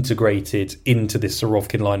is integrated into this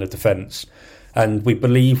Surovkin line of defence. And we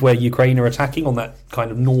believe where Ukraine are attacking on that kind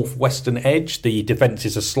of northwestern edge, the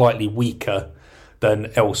defences are slightly weaker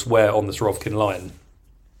than elsewhere on the Surovkin line.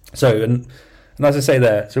 So, and as I say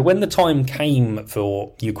there, so when the time came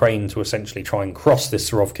for Ukraine to essentially try and cross this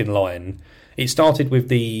Surovkin line, it started with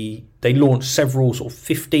they launched several sort of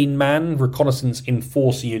 15-man reconnaissance in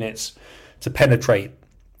force units to penetrate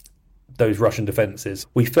those Russian defences.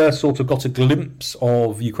 We first sort of got a glimpse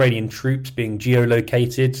of Ukrainian troops being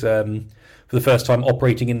geolocated for the first time,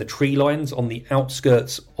 operating in the tree lines on the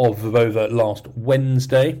outskirts of Lvova last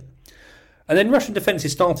Wednesday. And then Russian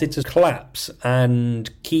defences started to collapse,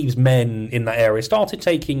 and Kyiv's men in that area started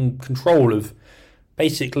taking control of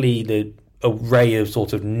basically the array of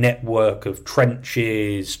sort of network of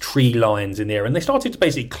trenches, tree lines in the area. And they started to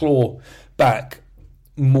basically claw back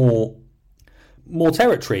more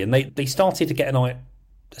territory, and they started to get an eye.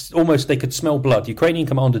 Almost they could smell blood. Ukrainian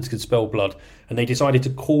commanders could smell blood, and they decided to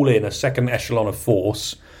call in a second echelon of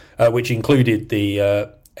force, which included the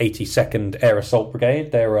 82nd Air Assault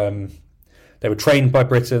Brigade. They were trained by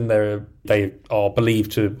Britain. They are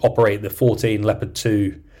believed to operate the 14 Leopard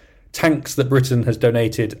 2 tanks that Britain has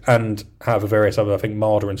donated, and have various other, I think,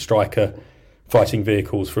 Marder and Stryker fighting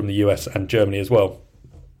vehicles from the US and Germany as well.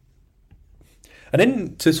 And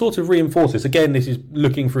then to sort of reinforce this, again, this is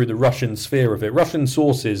looking through the Russian sphere of it. Russian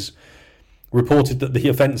sources reported that the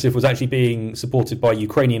offensive was actually being supported by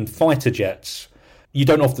Ukrainian fighter jets. You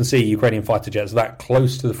don't often see Ukrainian fighter jets that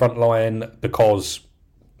close to the front line because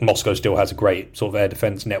Moscow still has a great sort of air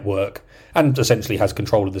defence network and essentially has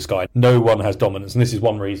control of the sky. No one has dominance, and this is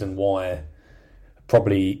one reason why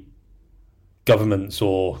probably governments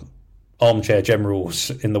or armchair generals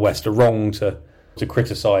in the West are wrong to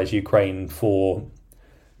criticise Ukraine for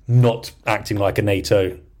not acting like a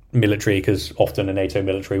NATO military, because often a NATO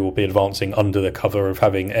military will be advancing under the cover of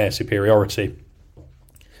having air superiority.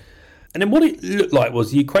 And then what it looked like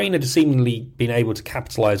was Ukraine had seemingly been able to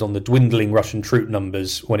capitalise on the dwindling Russian troop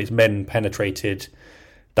numbers when its men penetrated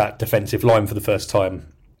that defensive line for the first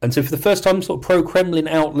time. And so for the first time, sort of pro-Kremlin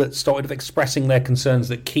outlets started expressing their concerns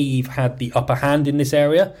that Kyiv had the upper hand in this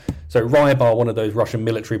area. So Rybar, one of those Russian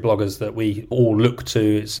military bloggers that we all look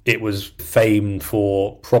to, it was famed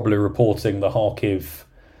for probably reporting the Kharkiv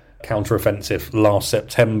counteroffensive last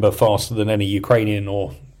September faster than any Ukrainian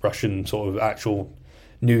or Russian sort of actual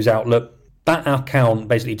news outlet. That account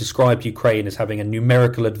basically described Ukraine as having a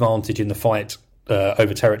numerical advantage in the fight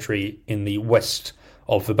over territory in the west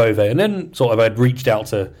of Lvova. And then sort of I'd reached out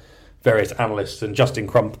to various analysts, and Justin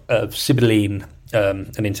Crump of Sibylline,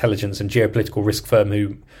 an intelligence and geopolitical risk firm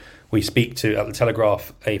who we speak to at the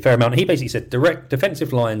Telegraph a fair amount. He basically said direct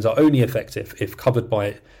defensive lines are only effective if covered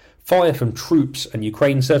by fire from troops, and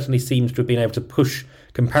Ukraine certainly seems to have been able to push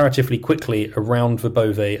comparatively quickly around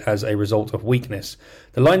Lvova as a result of weakness.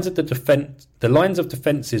 The lines of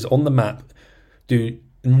defences on the map do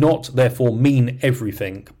not therefore mean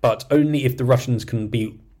everything, but only if the Russians can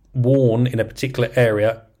be worn in a particular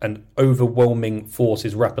area and overwhelming force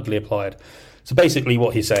is rapidly applied. So basically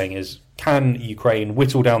what he's saying is, can Ukraine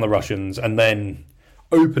whittle down the Russians and then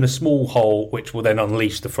open a small hole which will then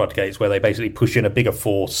unleash the floodgates, where they basically push in a bigger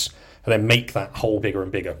force and then make that hole bigger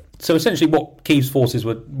and bigger. So essentially what Kyiv's forces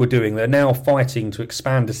were doing, they're now fighting to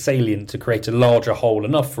expand a salient to create a larger hole,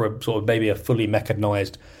 enough for a sort of maybe a fully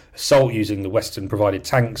mechanised assault using the Western provided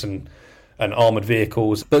tanks and armoured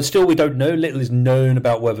vehicles. But still we don't know. Little is known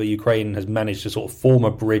about whether Ukraine has managed to sort of form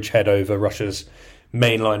a bridgehead over Russia's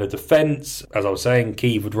main line of defence. As I was saying,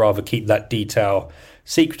 Kyiv would rather keep that detail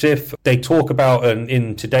secretive. They talk about, and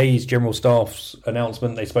in today's General Staff's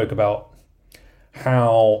announcement, they spoke about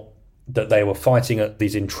how that they were fighting at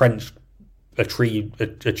these entrenched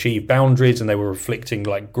achieved boundaries, and they were inflicting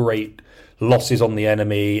like great losses on the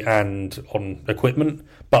enemy and on equipment,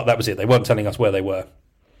 but that was it. They weren't telling us where they were.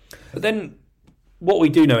 But then what we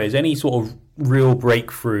do know is any sort of real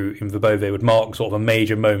breakthrough in Lvova would mark sort of a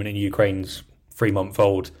major moment in Ukraine's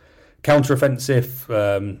 3-month-old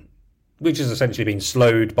counteroffensive, which has essentially been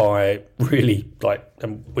slowed by really,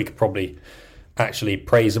 and we could probably actually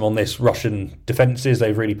praise them on this, Russian defences.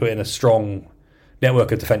 They've really put in a strong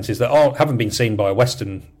network of defences that haven't been seen by a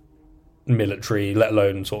Western military, let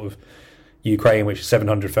alone sort of Ukraine, which is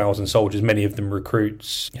 700,000 soldiers, many of them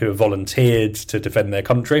recruits who have volunteered to defend their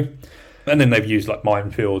country. And then they've used like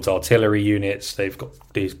minefields, artillery units. They've got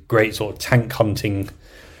these great sort of tank hunting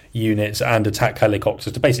units and attack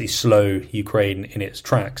helicopters to basically slow Ukraine in its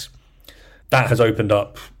tracks. That has opened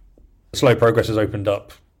up, slow progress has opened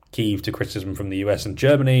up Kyiv to criticism from the US and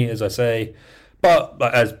Germany, as I say. But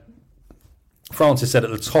as Francis said at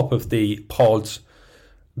the top of the pod,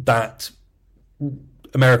 that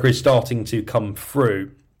America is starting to come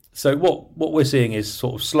through. So what we're seeing is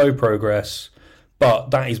sort of slow progress,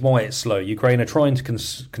 But that is why it's slow. Ukraine are trying to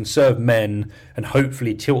conserve men and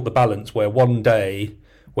hopefully tilt the balance where one day,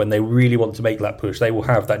 when they really want to make that push, they will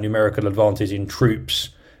have that numerical advantage in troops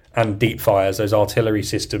and deep fires, those artillery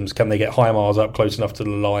systems. Can they get HIMARS up close enough to the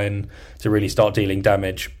line to really start dealing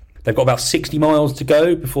damage? They've got about 60 miles to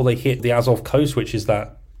go before they hit the Azov coast, which is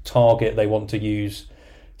that target they want to use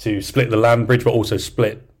to split the land bridge, but also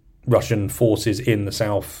split Russian forces in the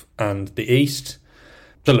south and the east.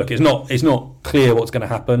 So look, it's not clear what's going to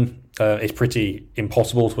happen. It's pretty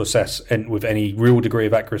impossible to assess with any real degree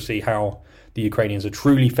of accuracy how the Ukrainians are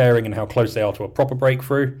truly faring and how close they are to a proper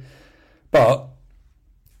breakthrough. But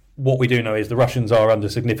what we do know is the Russians are under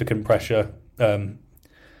significant pressure,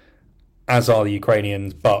 as are the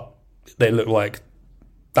Ukrainians, but they look like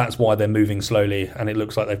that's why they're moving slowly, and it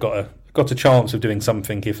looks like they've got a chance of doing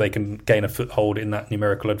something if they can gain a foothold in that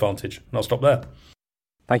numerical advantage. And I'll stop there.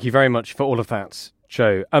 Thank you very much for all of that,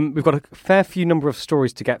 Joe. We've got a fair few number of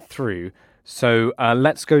stories to get through, so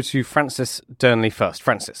let's go to Francis Dearnley first.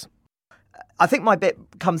 Francis. I think my bit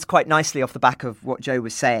comes quite nicely off the back of what Joe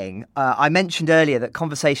was saying. I mentioned earlier that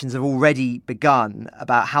conversations have already begun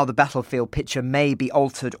about how the battlefield picture may be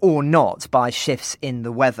altered or not by shifts in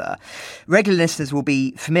the weather. Regular listeners will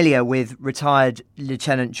be familiar with retired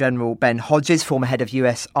Lieutenant General Ben Hodges, former head of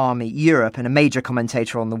US Army Europe and a major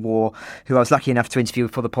commentator on the war, who I was lucky enough to interview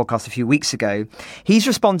for the podcast a few weeks ago. He's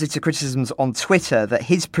responded to criticisms on Twitter that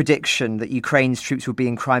his prediction that Ukraine's troops will be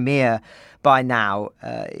in Crimea by now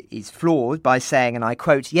is flawed by saying, and I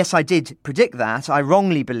quote, "Yes, I did predict that. I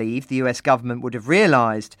wrongly believed the US government would have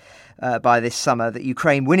realised by this summer that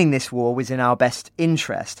Ukraine winning this war was in our best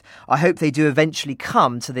interest. I hope they do eventually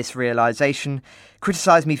come to this realisation.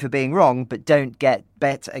 Criticise me for being wrong, but don't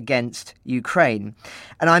bet against Ukraine."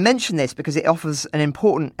 And I mention this because it offers an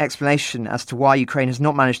important explanation as to why Ukraine has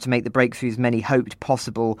not managed to make the breakthroughs many hoped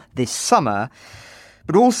possible this summer,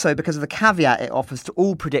 but also because of the caveat it offers to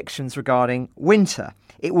all predictions regarding winter.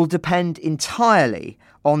 It will depend entirely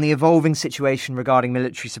on the evolving situation regarding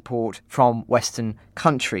military support from Western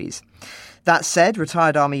countries. That said,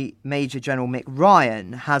 retired Army Major General Mick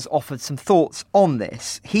Ryan has offered some thoughts on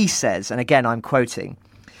this. He says, and again I'm quoting,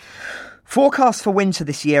 "Forecasts for winter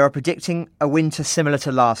this year are predicting a winter similar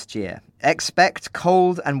to last year. Expect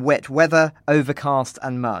cold and wet weather, overcast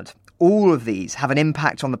and mud. All of these have an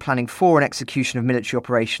impact on the planning for and execution of military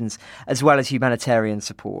operations, as well as humanitarian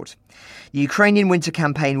support. The Ukrainian winter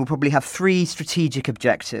campaign will probably have three strategic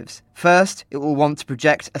objectives. First, it will want to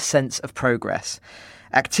project a sense of progress.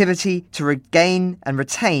 Activity to regain and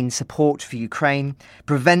retain support for Ukraine,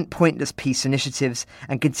 prevent pointless peace initiatives,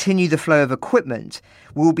 and continue the flow of equipment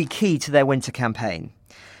will be key to their winter campaign.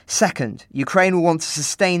 Second, Ukraine will want to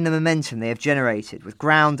sustain the momentum they have generated with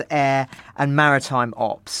ground, air and maritime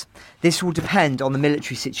ops. This will depend on the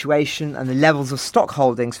military situation and the levels of stock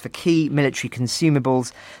holdings for key military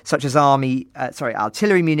consumables such as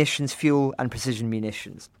artillery munitions, fuel and precision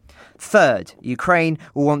munitions. Third, Ukraine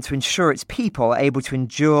will want to ensure its people are able to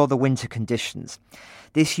endure the winter conditions.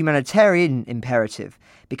 This humanitarian imperative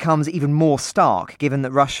becomes even more stark given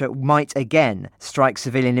that Russia might again strike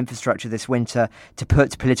civilian infrastructure this winter to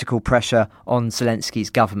put political pressure on Zelensky's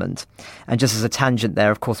government. And just as a tangent there,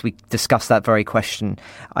 of course, we discussed that very question,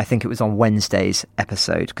 I think it was on Wednesday's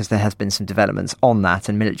episode, because there has been some developments on that,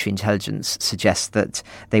 and military intelligence suggests that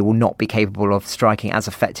they will not be capable of striking as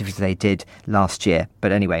effectively as they did last year.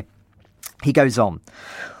 But anyway, he goes on.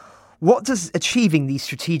 What does achieving these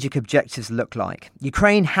strategic objectives look like?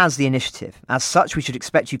 Ukraine has the initiative. As such, we should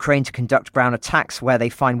expect Ukraine to conduct ground attacks where they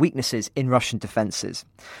find weaknesses in Russian defences.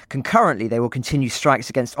 Concurrently, they will continue strikes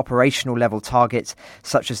against operational level targets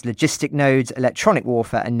such as logistic nodes, electronic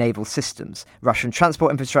warfare and naval systems, Russian transport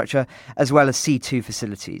infrastructure, as well as C2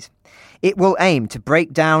 facilities. It will aim to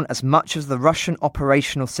break down as much of the Russian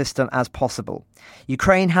operational system as possible.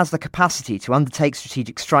 Ukraine has the capacity to undertake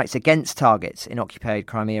strategic strikes against targets in occupied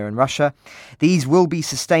Crimea and Russia. These will be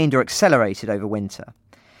sustained or accelerated over winter,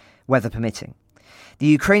 weather permitting. The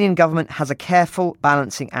Ukrainian government has a careful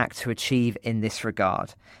balancing act to achieve in this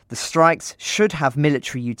regard. The strikes should have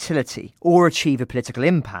military utility or achieve a political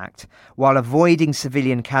impact while avoiding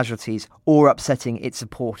civilian casualties or upsetting its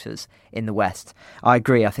supporters in the West. I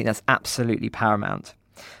agree, I think that's absolutely paramount.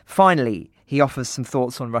 Finally, he offers some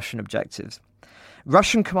thoughts on Russian objectives.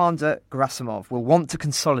 Russian Commander Gerasimov will want to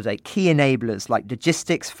consolidate key enablers like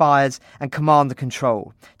logistics, fires and commander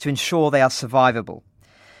control to ensure they are survivable.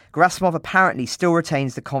 Gerasimov apparently still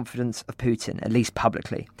retains the confidence of Putin, at least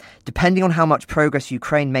publicly. Depending on how much progress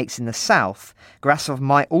Ukraine makes in the south, Gerasimov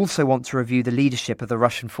might also want to review the leadership of the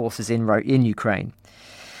Russian forces in Ukraine.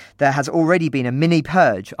 There has already been a mini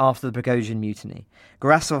purge after the Prigozhin mutiny.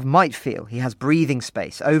 Gerasimov might feel he has breathing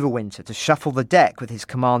space over winter to shuffle the deck with his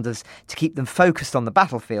commanders to keep them focused on the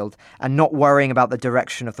battlefield and not worrying about the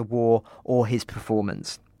direction of the war or his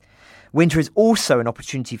performance. Winter is also an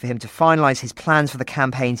opportunity for him to finalise his plans for the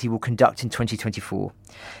campaigns he will conduct in 2024.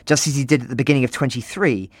 Just as he did at the beginning of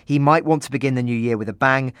 23, he might want to begin the new year with a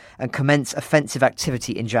bang and commence offensive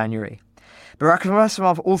activity in January. But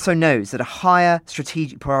Gerasimov also knows that a higher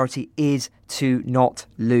strategic priority is to not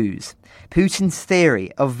lose. Putin's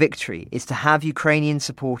theory of victory is to have Ukrainian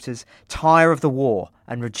supporters tire of the war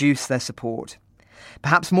and reduce their support.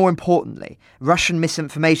 Perhaps more importantly, Russian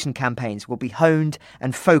misinformation campaigns will be honed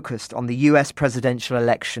and focused on the US presidential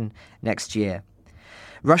election next year.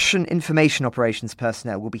 Russian information operations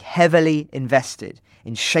personnel will be heavily invested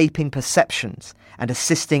in shaping perceptions and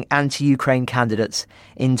assisting anti-Ukraine candidates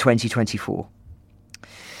in 2024.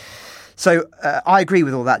 So I agree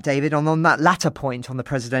with all that, David. On that latter point on the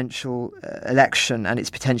presidential election and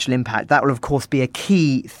its potential impact, that will, of course, be a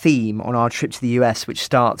key theme on our trip to the US, which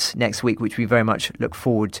starts next week, which we very much look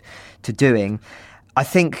forward to doing. I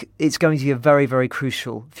think it's going to be a very, very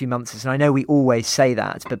crucial few months. And I know we always say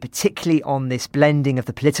that, but particularly on this blending of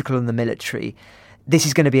the political and the military, this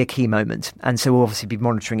is going to be a key moment. And so we'll obviously be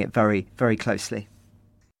monitoring it very, very closely.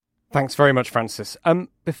 Thanks very much, Francis.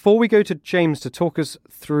 Before we go to James to talk us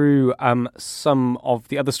through some of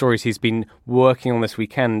the other stories he's been working on this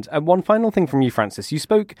weekend, one final thing from you, Francis. You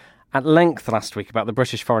spoke at length last week about the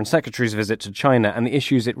British Foreign Secretary's visit to China and the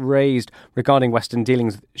issues it raised regarding Western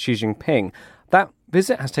dealings with Xi Jinping. That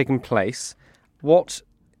visit has taken place. What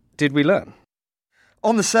did we learn?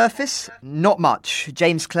 On the surface, not much.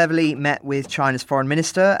 James Cleverly met with China's foreign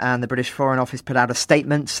minister, and the British Foreign Office put out a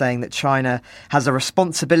statement saying that China has a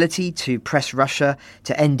responsibility to press Russia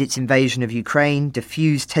to end its invasion of Ukraine,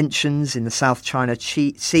 diffuse tensions in the South China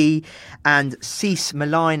Sea, and cease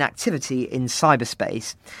malign activity in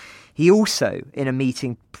cyberspace. He also, in a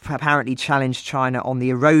meeting, apparently challenged China on the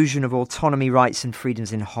erosion of autonomy rights and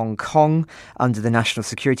freedoms in Hong Kong under the national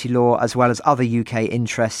security law, as well as other UK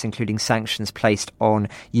interests, including sanctions placed on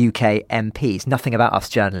UK MPs. Nothing about us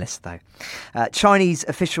journalists, though. Chinese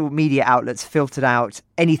official media outlets filtered out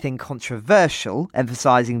anything controversial,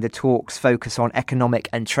 emphasising the talks' focus on economic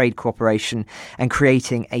and trade cooperation and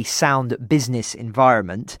creating a sound business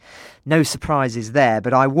environment. No surprises there,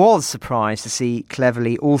 but I was surprised to see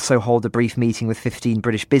Cleverly also hold a brief meeting with 15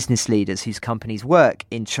 British business leaders whose companies work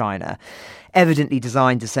in China, evidently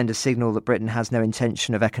designed to send a signal that Britain has no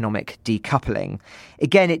intention of economic decoupling.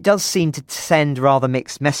 Again, it does seem to send rather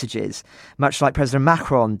mixed messages, much like President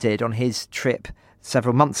Macron did on his trip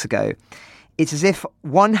several months ago. It's as if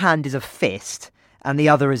one hand is a fist and the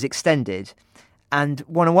other is extended. And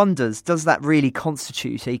one wonders, does that really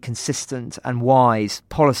constitute a consistent and wise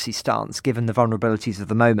policy stance given the vulnerabilities of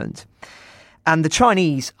the moment? And the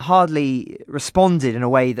Chinese hardly responded in a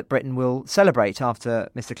way that Britain will celebrate after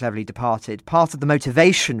Mr. Cleverly departed. Part of the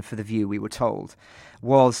motivation for the view, we were told,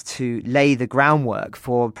 was to lay the groundwork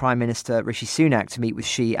for Prime Minister Rishi Sunak to meet with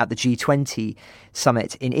Xi at the G20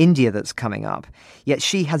 summit in India that's coming up. Yet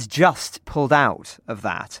Xi has just pulled out of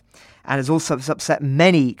that, and has also upset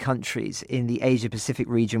many countries in the Asia-Pacific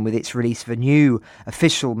region with its release of a new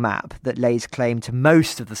official map that lays claim to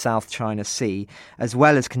most of the South China Sea, as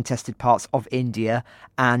well as contested parts of India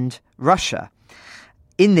and Russia.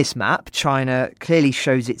 In this map, China clearly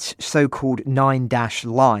shows its so-called 9-dash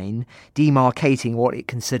line, demarcating what it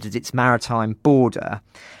considers its maritime border.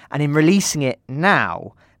 And in releasing it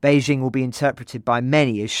now, Beijing will be interpreted by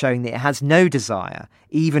many as showing that it has no desire,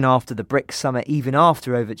 even after the BRICS summit, even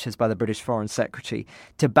after overtures by the British Foreign Secretary,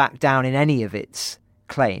 to back down in any of its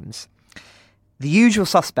claims. The usual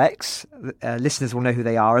suspects, listeners will know who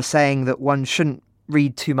they are saying that one shouldn't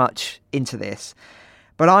read too much into this.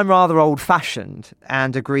 But I'm rather old-fashioned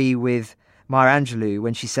and agree with Maya Angelou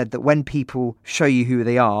when she said that when people show you who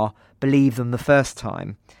they are, believe them the first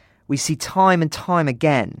time. We see time and time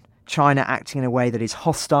again China acting in a way that is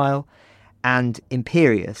hostile and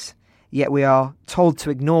imperious, yet we are told to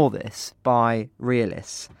ignore this by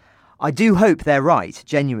realists. I do hope they're right,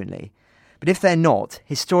 genuinely, but if they're not,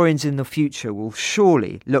 historians in the future will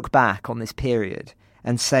surely look back on this period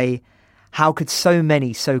and say, how could so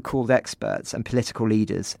many so-called experts and political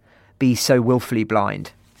leaders be so willfully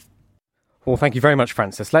blind? Well, thank you very much,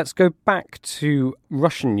 Francis. Let's go back to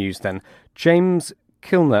Russian news then. James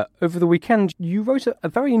Kilner, over the weekend, you wrote a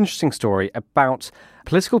very interesting story about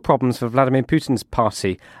political problems for Vladimir Putin's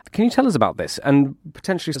party. Can you tell us about this and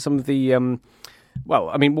potentially some of the,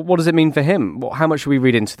 what does it mean for him? How much should we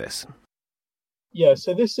read into this? Yeah,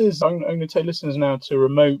 so this is, I'm going to take listeners now to a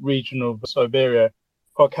remote region of Siberia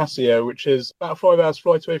Khakassia, which is about 5 hours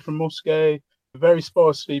flight away from Moscow, very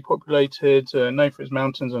sparsely populated, known for its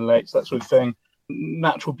mountains and lakes, that sort of thing.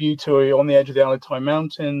 Natural beauty on the edge of the Altai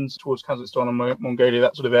Mountains towards Kazakhstan and Mongolia,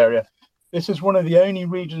 that sort of area. This is one of the only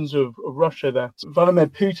regions of Russia that Vladimir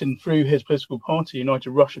Putin, through his political party,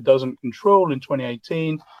 United Russia, doesn't control. In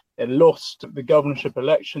 2018, it lost the governorship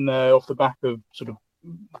election there off the back of sort of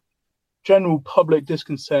general public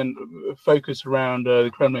discontent focused around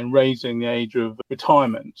the Kremlin raising the age of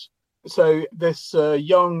retirement. So this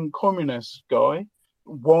young communist guy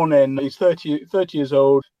he's 30 years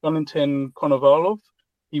old, Valentin Konovalov.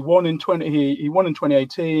 He won in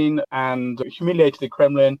 2018 and humiliated the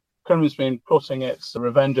Kremlin. Kremlin's been plotting its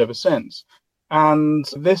revenge ever since. And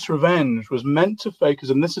this revenge was meant to focus,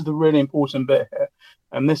 and this is the really important bit here,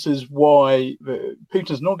 and this is why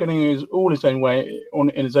Putin's not getting all his own way in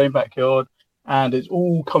his own backyard, and it's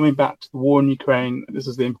all coming back to the war in Ukraine. This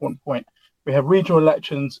is the important point. We have regional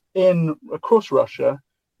elections across Russia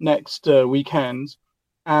next weekend,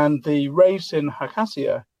 and the race in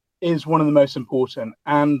Khakassia is one of the most important.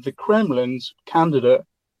 And the Kremlin's candidate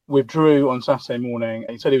withdrew on Saturday morning.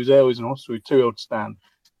 He said he was ill, he was in hospital, too ill to stand.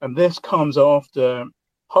 And this comes after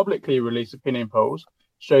publicly released opinion polls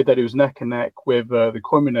showed that he was neck and neck with the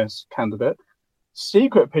communist candidate.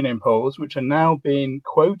 Secret opinion polls, which are now being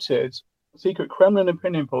quoted, secret Kremlin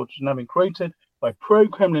opinion polls, which are now being quoted by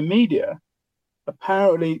pro-Kremlin media,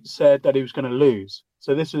 apparently said that he was going to lose.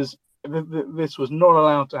 So this was not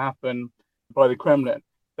allowed to happen by the Kremlin.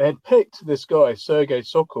 They had picked this guy, Sergei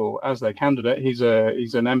Sokol, as their candidate. He's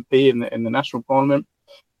an MP in the national parliament.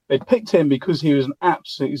 They picked him because he was an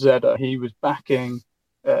absolute zedder. He was backing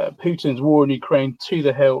Putin's war in Ukraine to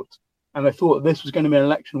the hilt, and they thought this was going to be an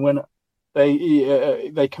election winner.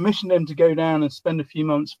 They commissioned him to go down and spend a few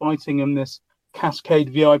months fighting in this Cascade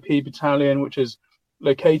VIP battalion, which is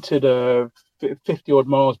located 50-odd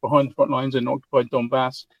miles behind the front lines in occupied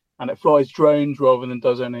Donbass, and it flies drones rather than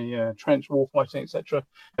does any trench war fighting, etc.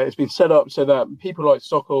 It's been set up so that people like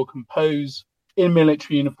Sokol can pose in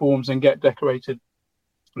military uniforms and get decorated.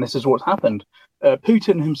 And this is what's happened.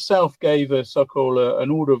 Putin himself gave Sokol an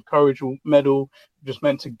Order of Courage medal, just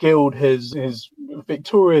meant to gild his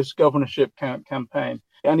victorious governorship campaign.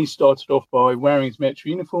 And he started off by wearing his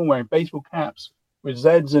military uniform, wearing baseball caps with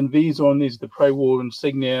Zs and Vs on. These are the pro-war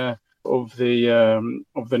insignia of the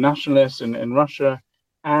nationalists in Russia,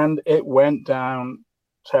 and it went down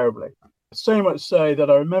terribly. So much so that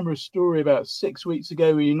I remember a story about 6 weeks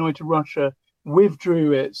ago where United Russia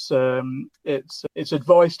withdrew its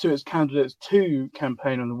advice to its candidates to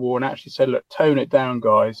campaign on the war and actually said, look, tone it down,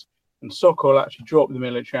 guys. And Sokol actually dropped the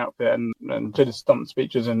military outfit and did his stump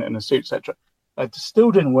speeches in a suit, etc. It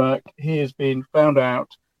still didn't work. He has been found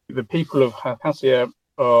out. The people of Khakassia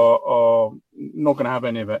are not going to have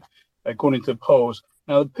any of it, according to the polls.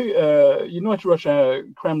 Now, United Russia,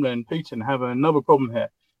 Kremlin, Putin have another problem here.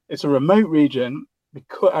 It's a remote region,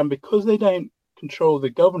 because they don't control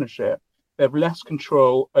the governorship, they have less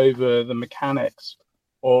control over the mechanics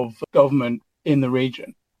of government in the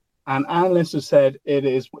region. And analysts have said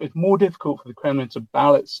it's more difficult for the Kremlin to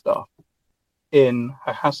ballot stuff in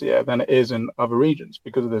Khakassia than it is in other regions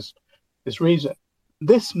because of this reason.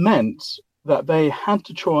 This meant that they had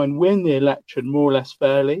to try and win the election more or less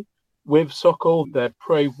fairly with Sokol, their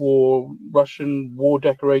pro-war, Russian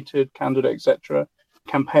war-decorated candidate, etc.,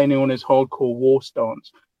 campaigning on his hardcore war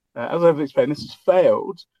stance. As I've explained, this has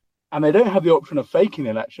failed, and they don't have the option of faking the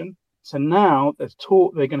election. So now there's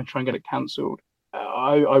talk they're going to try and get it cancelled.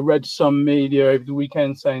 I read some media over the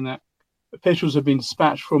weekend saying that officials have been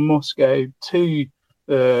dispatched from Moscow to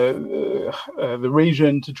the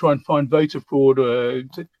region to try and find voter fraud,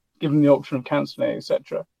 to give them the option of cancelling,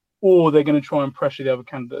 etc. Or they're going to try and pressure the other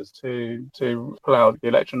candidates to pull out the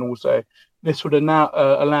election. Also, this would now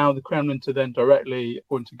allow the Kremlin to then directly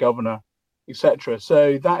appoint a governor, etc.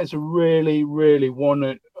 So that is a really, really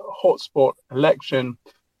one hotspot election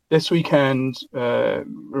this weekend.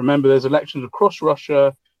 Remember, there's elections across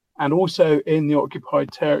Russia and also in the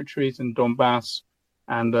occupied territories in Donbass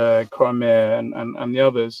and Crimea and the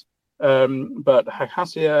others. But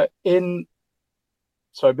Khakassia in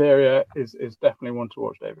Siberia is definitely one to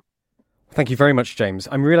watch, David. Thank you very much, James.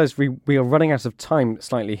 I realise we are running out of time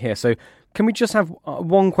slightly here, so can we just have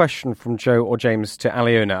one question from Joe or James to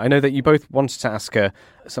Aliona? I know that you both wanted to ask her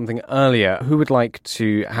something earlier. Who would like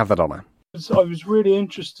to have that honour? I was really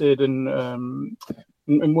interested in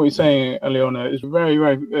what you're saying, Aliona. It's very,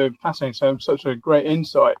 very fascinating. So such a great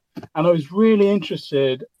insight. And I was really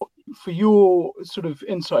interested for your sort of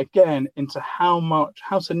insight again into how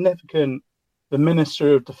significant the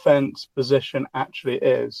Minister of Defence position actually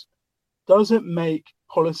is. Does it make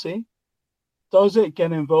policy? Does it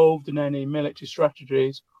get involved in any military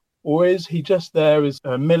strategies, or is he just there as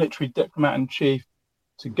a military diplomat in chief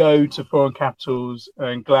to go to foreign capitals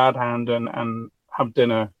and glad hand and have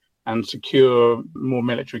dinner and secure more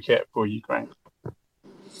military kit for Ukraine?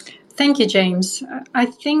 Thank you, James. I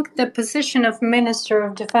think the position of Minister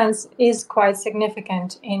of Defense is quite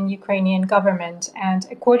significant in Ukrainian government. And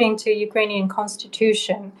according to Ukrainian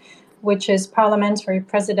constitution, which is parliamentary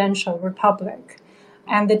presidential republic,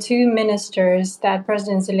 and the two ministers that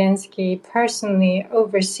President Zelensky personally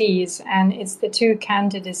oversees, and it's the two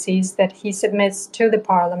candidacies that he submits to the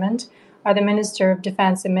parliament, are the Minister of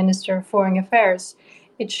Defense and Minister of Foreign Affairs.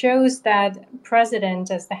 It shows that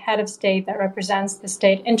president, as the head of state that represents the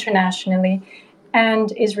state internationally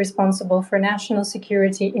and is responsible for national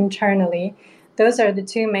security internally, those are the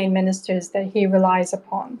two main ministers that he relies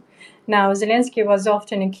upon. Now, Zelensky was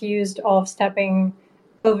often accused of stepping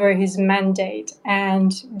over his mandate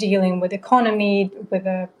and dealing with economy, with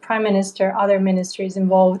the prime minister, other ministries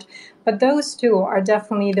involved. But those two are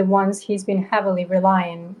definitely the ones he's been heavily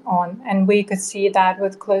relying on. And we could see that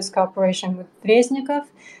with close cooperation with Reznikov,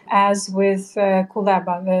 as with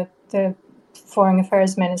Kuleba, the foreign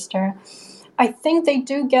affairs minister. I think they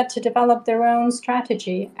do get to develop their own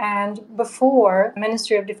strategy. And before, the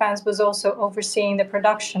Ministry of Defense was also overseeing the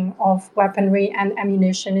production of weaponry and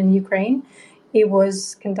ammunition in Ukraine. It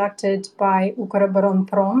was conducted by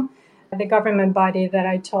Ukroboronprom, the government body that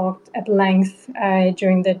I talked at length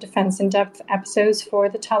during the Defense in Depth episodes for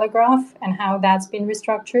The Telegraph, and how that's been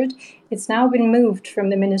restructured. It's now been moved from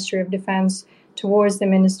the Ministry of Defense towards the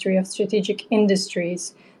Ministry of Strategic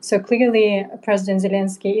Industries. So clearly, President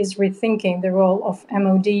Zelensky is rethinking the role of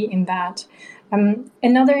MOD in that.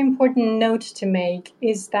 Another important note to make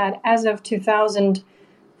is that as of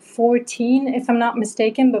 2014, if I'm not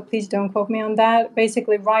mistaken, but please don't quote me on that,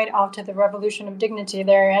 basically right after the Revolution of Dignity,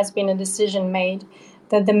 there has been a decision made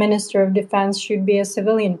that the Minister of Defense should be a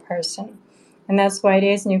civilian person. And that's why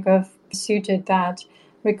Reznikov suited that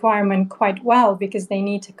requirement quite well, because they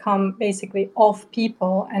need to come basically off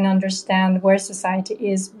people and understand where society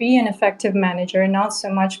is, be an effective manager, not so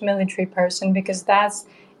much military person, because that's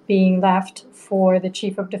being left for the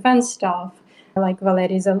Chief of Defense Staff, like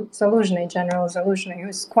Valery Zaluzhny, General Zaluzhny,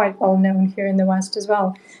 who's quite well known here in the West as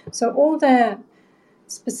well. So all the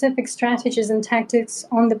specific strategies and tactics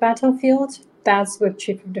on the battlefield, that's with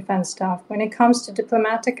Chief of Defense Staff. When it comes to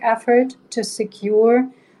diplomatic effort to secure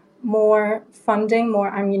more funding, more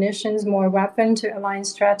ammunitions, more weapon to align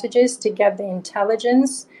strategies, to get the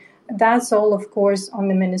intelligence, that's all, of course, on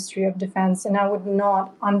the Ministry of Defense. And I would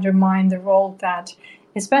not undermine the role that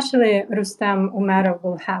especially Rustem Umerov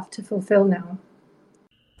will have to fulfill now.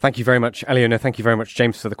 Thank you very much, Eleonore. Thank you very much,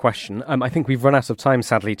 James, for the question. I think we've run out of time,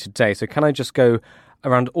 sadly, today. So can I just go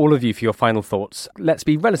around all of you for your final thoughts? Let's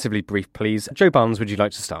be relatively brief, please. Joe Barnes, would you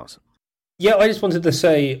like to start? Yeah, I just wanted to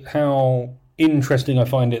say how interesting I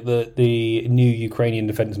find it that the new Ukrainian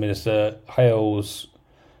defence minister hails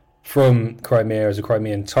from Crimea as a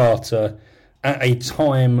Crimean Tatar at a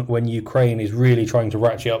time when Ukraine is really trying to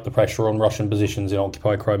ratchet up the pressure on Russian positions in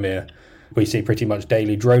occupied Crimea. We see pretty much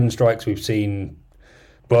daily drone strikes. We've seen,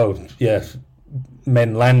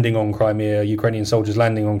 men landing on Crimea, Ukrainian soldiers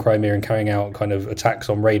landing on Crimea and carrying out kind of attacks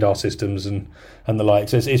on radar systems and the like.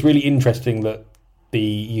 So it's really interesting that the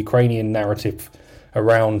Ukrainian narrative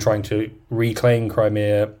around trying to reclaim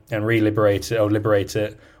Crimea and liberate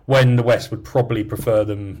it, when the West would probably prefer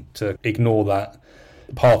them to ignore that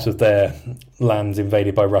part of their lands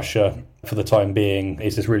invaded by Russia for the time being,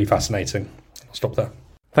 is just really fascinating. I'll stop there.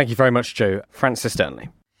 Thank you very much, Joe. Francis Sternley.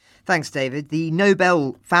 Thanks, David. The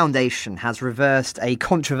Nobel Foundation has reversed a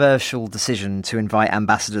controversial decision to invite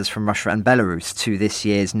ambassadors from Russia and Belarus to this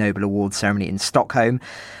year's Nobel Award ceremony in Stockholm,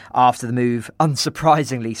 after the move,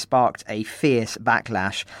 unsurprisingly, sparked a fierce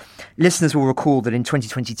backlash. Listeners will recall that in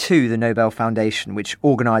 2022, the Nobel Foundation, which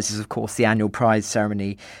organises, of course, the annual prize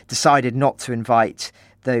ceremony, decided not to invite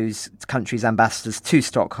those countries' ambassadors to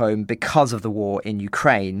Stockholm because of the war in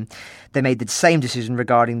Ukraine. They made the same decision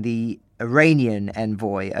regarding the Iranian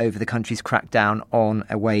envoy over the country's crackdown on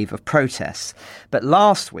a wave of protests. But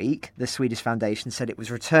last week, the Swedish Foundation said it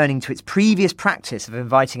was returning to its previous practice of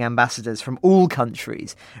inviting ambassadors from all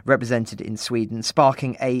countries represented in Sweden,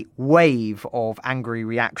 sparking a wave of angry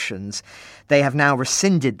reactions. They have now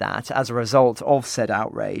rescinded that as a result of said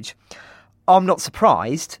outrage. I'm not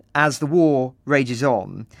surprised. As the war rages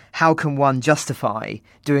on, how can one justify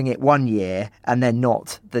doing it one year and then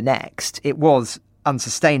not the next? It was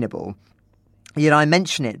unsustainable. Yet I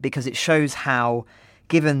mention it because it shows how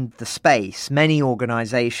given the space, many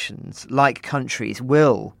organisations, like countries,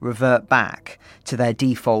 will revert back to their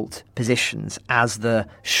default positions as the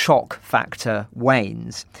shock factor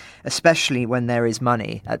wanes, especially when there is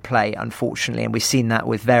money at play, unfortunately, and we've seen that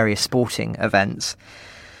with various sporting events.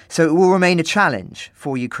 So it will remain a challenge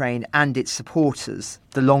for Ukraine and its supporters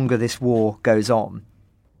the longer this war goes on.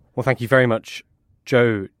 Well, thank you very much,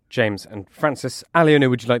 Joe, James and Francis. Aliona,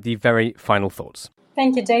 would you like the very final thoughts?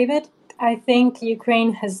 Thank you, David. I think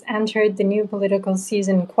Ukraine has entered the new political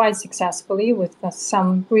season quite successfully with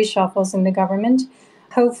some reshuffles in the government.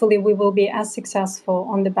 Hopefully we will be as successful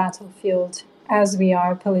on the battlefield as we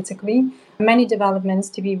are politically. Many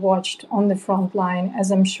developments to be watched on the front line,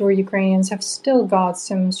 as I'm sure Ukrainians have still got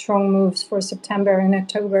some strong moves for September and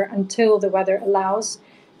October until the weather allows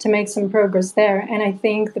to make some progress there. And I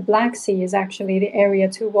think the Black Sea is actually the area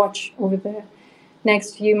to watch over the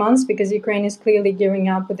next few months, because Ukraine is clearly gearing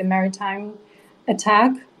up with a maritime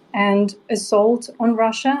attack and assault on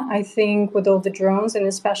Russia. I think with all the drones and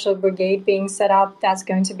a special brigade being set up, that's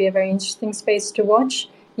going to be a very interesting space to watch.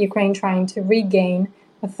 Ukraine trying to regain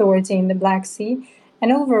authority in the Black Sea.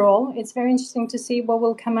 And overall, it's very interesting to see what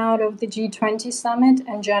will come out of the G20 summit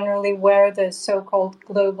and generally where the so-called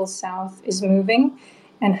global south is moving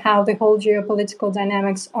and how the whole geopolitical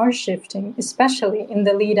dynamics are shifting, especially in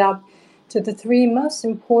the lead up to the three most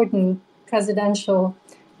important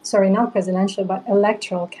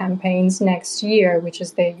electoral campaigns next year, which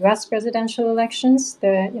is the US presidential elections,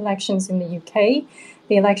 the elections in the UK,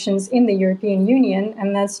 the elections in the European Union,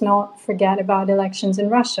 and let's not forget about elections in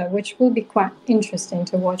Russia, which will be quite interesting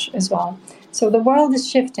to watch as well. So the world is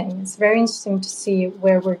shifting. It's very interesting to see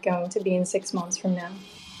where we're going to be in 6 months from now.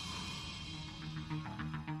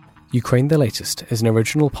 Ukraine the Latest is an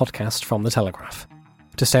original podcast from The Telegraph.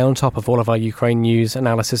 To stay on top of all of our Ukraine news,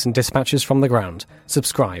 analysis and dispatches from the ground,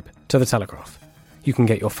 subscribe to The Telegraph. You can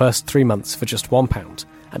get your first 3 months for just £1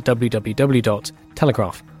 at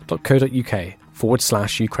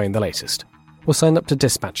www.telegraph.co.uk/Ukraine the Latest. Or sign up to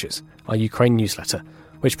Dispatches, our Ukraine newsletter,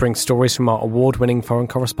 which brings stories from our award-winning foreign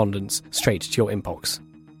correspondents straight to your inbox.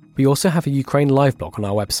 We also have a Ukraine live blog on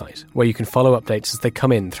our website, where you can follow updates as they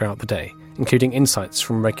come in throughout the day, including insights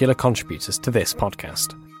from regular contributors to this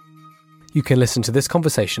podcast. You can listen to this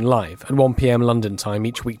conversation live at 1 p.m. London time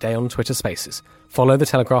each weekday on Twitter Spaces. Follow The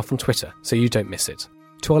Telegraph on Twitter so you don't miss it.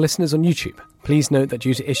 To our listeners on YouTube, please note that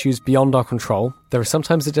due to issues beyond our control, there is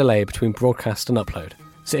sometimes a delay between broadcast and upload.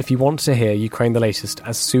 So if you want to hear Ukraine the Latest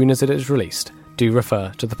as soon as it is released, do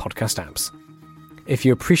refer to the podcast apps. If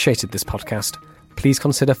you appreciated this podcast, please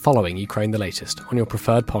consider following Ukraine the Latest on your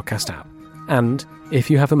preferred podcast app. And, if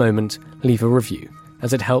you have a moment, leave a review,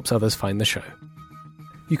 as it helps others find the show.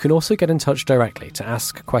 You can also get in touch directly to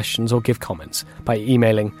ask questions or give comments by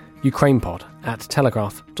emailing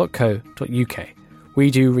ukrainepod@telegraph.co.uk. We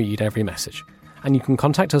do read every message. And you can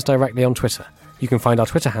contact us directly on Twitter. You can find our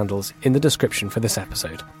Twitter handles in the description for this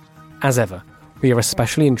episode. As ever, we are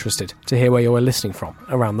especially interested to hear where you are listening from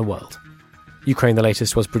around the world. Ukraine the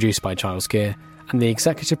Latest was produced by Giles Gear, and the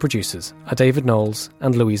executive producers are David Knowles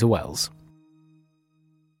and Louisa Wells.